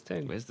Guild in this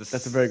town? Where's this?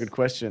 That's a very good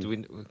question. Do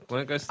we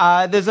want to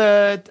go? There's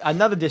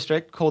another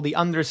district called the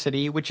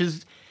Undercity, which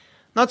is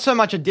not so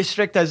much a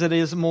district as it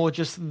is more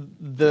just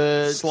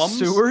the Slums?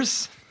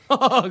 sewers,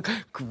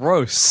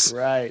 Gross.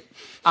 Right.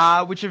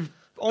 which have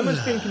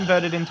almost been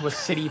converted into a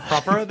city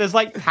proper. There's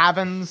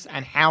taverns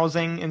and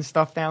housing and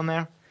stuff down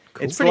there.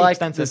 It's pretty like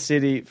extensive. the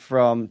city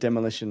from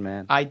Demolition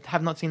Man. I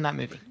have not seen that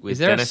movie. With Is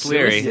there Dennis a sewer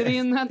Leary. city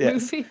in that Yeah.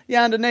 movie?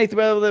 Yeah, underneath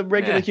where the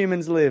regular Yeah.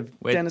 humans live.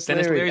 Where Dennis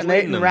Dennis Leary. Leary's And they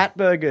leading eat them. rat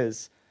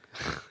burgers.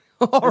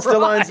 And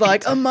Stallone's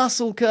like, a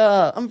muscle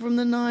car. I'm from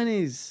the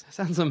 90s.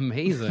 Sounds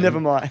amazing. Never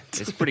mind.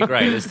 It's pretty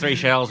great. There's 3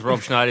 shells. Rob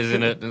Schneider's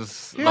in it.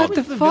 There's Who not was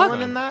the fuck?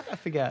 villain in that? I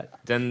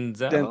forget.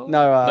 Denzel.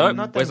 No,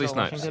 Not Wesley Denzel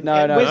Snipes. Washington. No,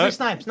 Yeah, no. Wesley No.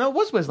 Snipes. No, it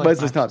was Wesley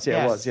Wesley Snipes, yeah,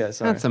 Yes. it was. Yeah,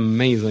 sorry. That's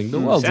amazing. The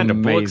world's Sandra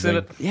Bullock's amazing. in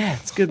it. Yeah,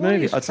 it's a good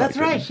movie. It's That's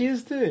good right. movie. She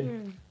is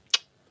too.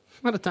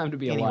 What a time to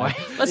be Anyway.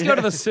 alive. Let's go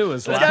to the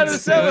sewers. Let's go to the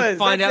lads. sewers.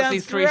 Find That out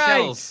these sounds 3 great.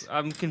 shells.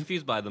 I'm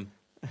confused by them.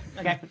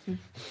 Okay.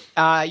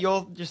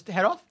 You'll just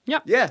head off.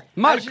 Yeah.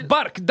 Mark,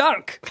 Bark,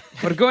 Dark.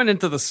 We're going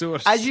into the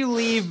sewers. As you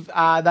leave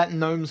that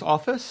gnome's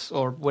office,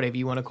 or whatever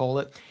you want to call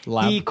it,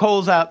 Lab. he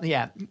calls out.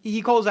 Yeah,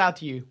 he calls out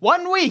to you.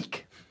 1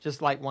 week. Just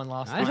like one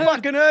last I time.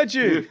 fucking heard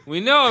you.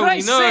 We know,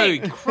 Christ's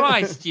sake.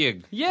 Christ,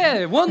 you.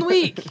 Yeah, 1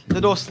 week. The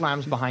door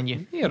slams behind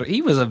you.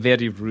 He was a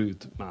very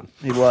rude man.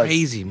 He was.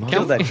 Crazy, man.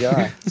 Killed that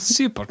guy.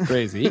 Super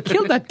crazy. He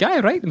killed that guy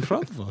right in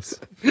front of us.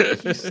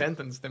 You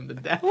sentenced him to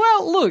death.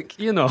 Well, look,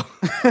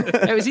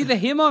 it was either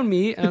him or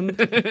me, and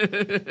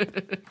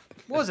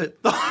Was it?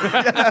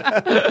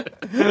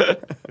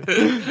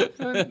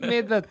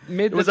 made It the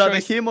was either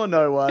choice. him or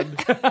no one.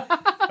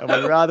 I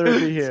would rather it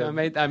be So I him.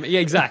 made, yeah,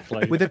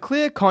 exactly. With a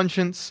clear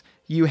conscience,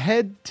 you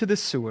head to the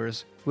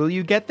sewers. Will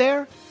you get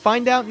there?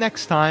 Find out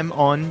next time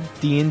on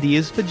D&D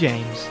is for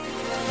James.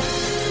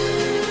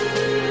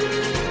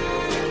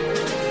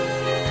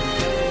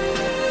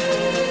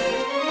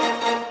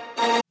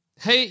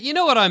 Hey, you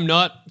know what I'm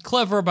not?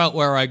 Clever about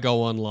where I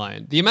go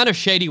online. The amount of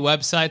shady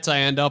websites I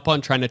end up on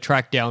trying to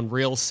track down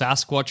real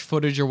Sasquatch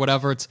footage or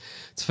whatever, it's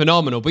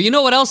phenomenal. But you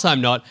know what else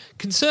I'm not?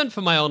 Concerned for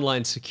my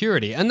online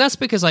security, and that's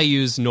because I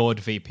use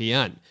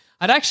NordVPN.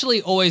 I'd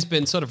actually always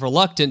been sort of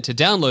reluctant to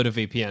download a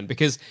VPN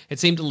because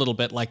it seemed a little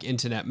bit like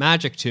internet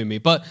magic to me.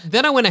 But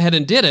then I went ahead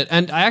and did it,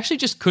 and I actually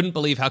just couldn't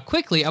believe how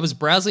quickly I was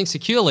browsing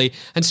securely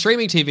and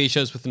streaming TV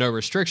shows with no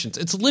restrictions.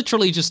 It's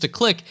literally just a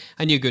click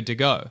and you're good to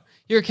go.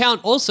 Your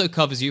account also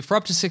covers you for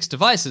up to 6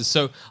 devices,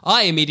 so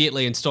I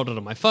immediately installed it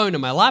on my phone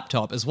and my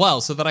laptop as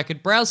well so that I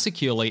could browse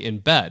securely in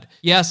bed.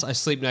 Yes, I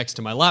sleep next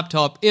to my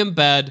laptop in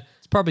bed.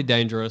 It's probably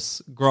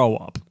dangerous. Grow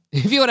up.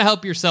 If you want to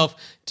help yourself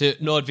to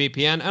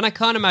NordVPN, and I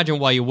can't imagine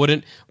why you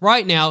wouldn't,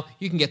 right now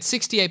you can get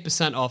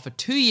 68% off a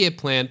 2-year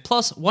plan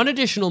plus 1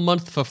 additional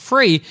month for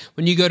free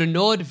when you go to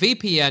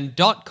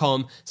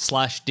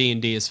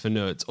nordvpn.com/D&D is for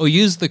nerds or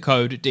use the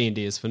code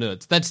D&D is for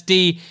nerds. That's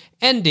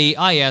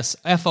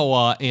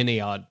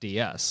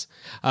DNDISFORNERDS.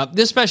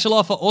 This special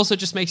offer also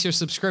just makes your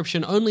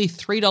subscription only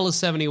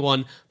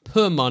 $3.71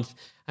 per month,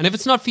 and if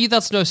it's not for you,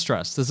 that's no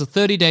stress. There's a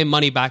 30-day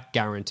money-back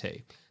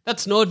guarantee.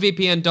 That's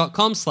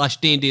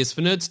nordvpn.com/D&D is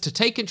for nerds to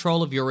take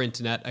control of your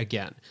internet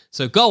again.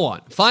 So go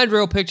on, find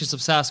real pictures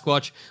of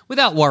Sasquatch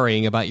without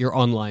worrying about your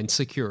online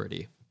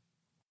security.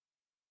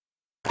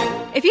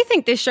 If you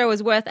think this show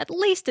is worth at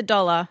least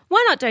 $1,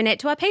 why not donate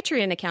to our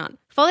Patreon account?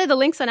 Follow the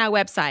links on our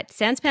website,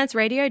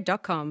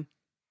 sanspantsradio.com.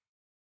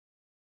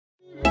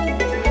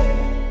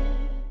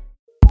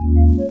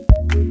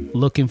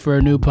 Looking for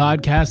a new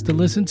podcast to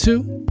listen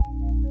to?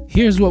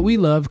 Here's what we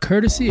love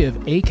courtesy of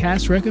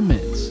Acast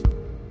Recommends.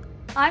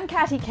 I'm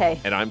Katty Kay.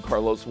 And I'm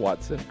Carlos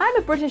Watson. I'm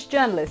a British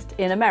journalist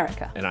in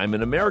America. And I'm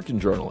an American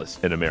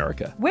journalist in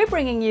America. We're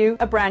bringing you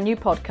a brand new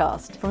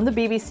podcast from the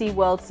BBC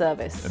World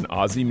Service. And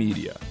Aussie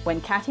Media. When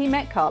Katty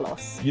Met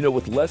Carlos. You know,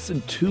 with less than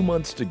 2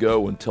 months to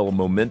go until a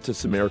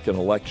momentous American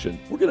election,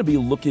 we're going to be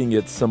looking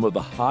at some of the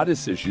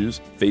hottest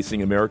issues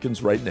facing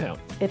Americans right now.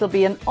 It'll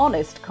be an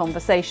honest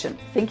conversation,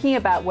 thinking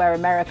about where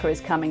America is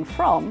coming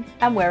from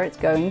and where it's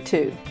going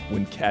to.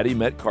 When Katty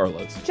Met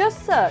Carlos.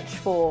 Just search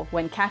for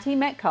When Katty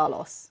Met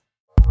Carlos.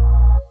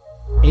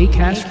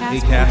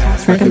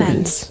 Acast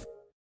recommends.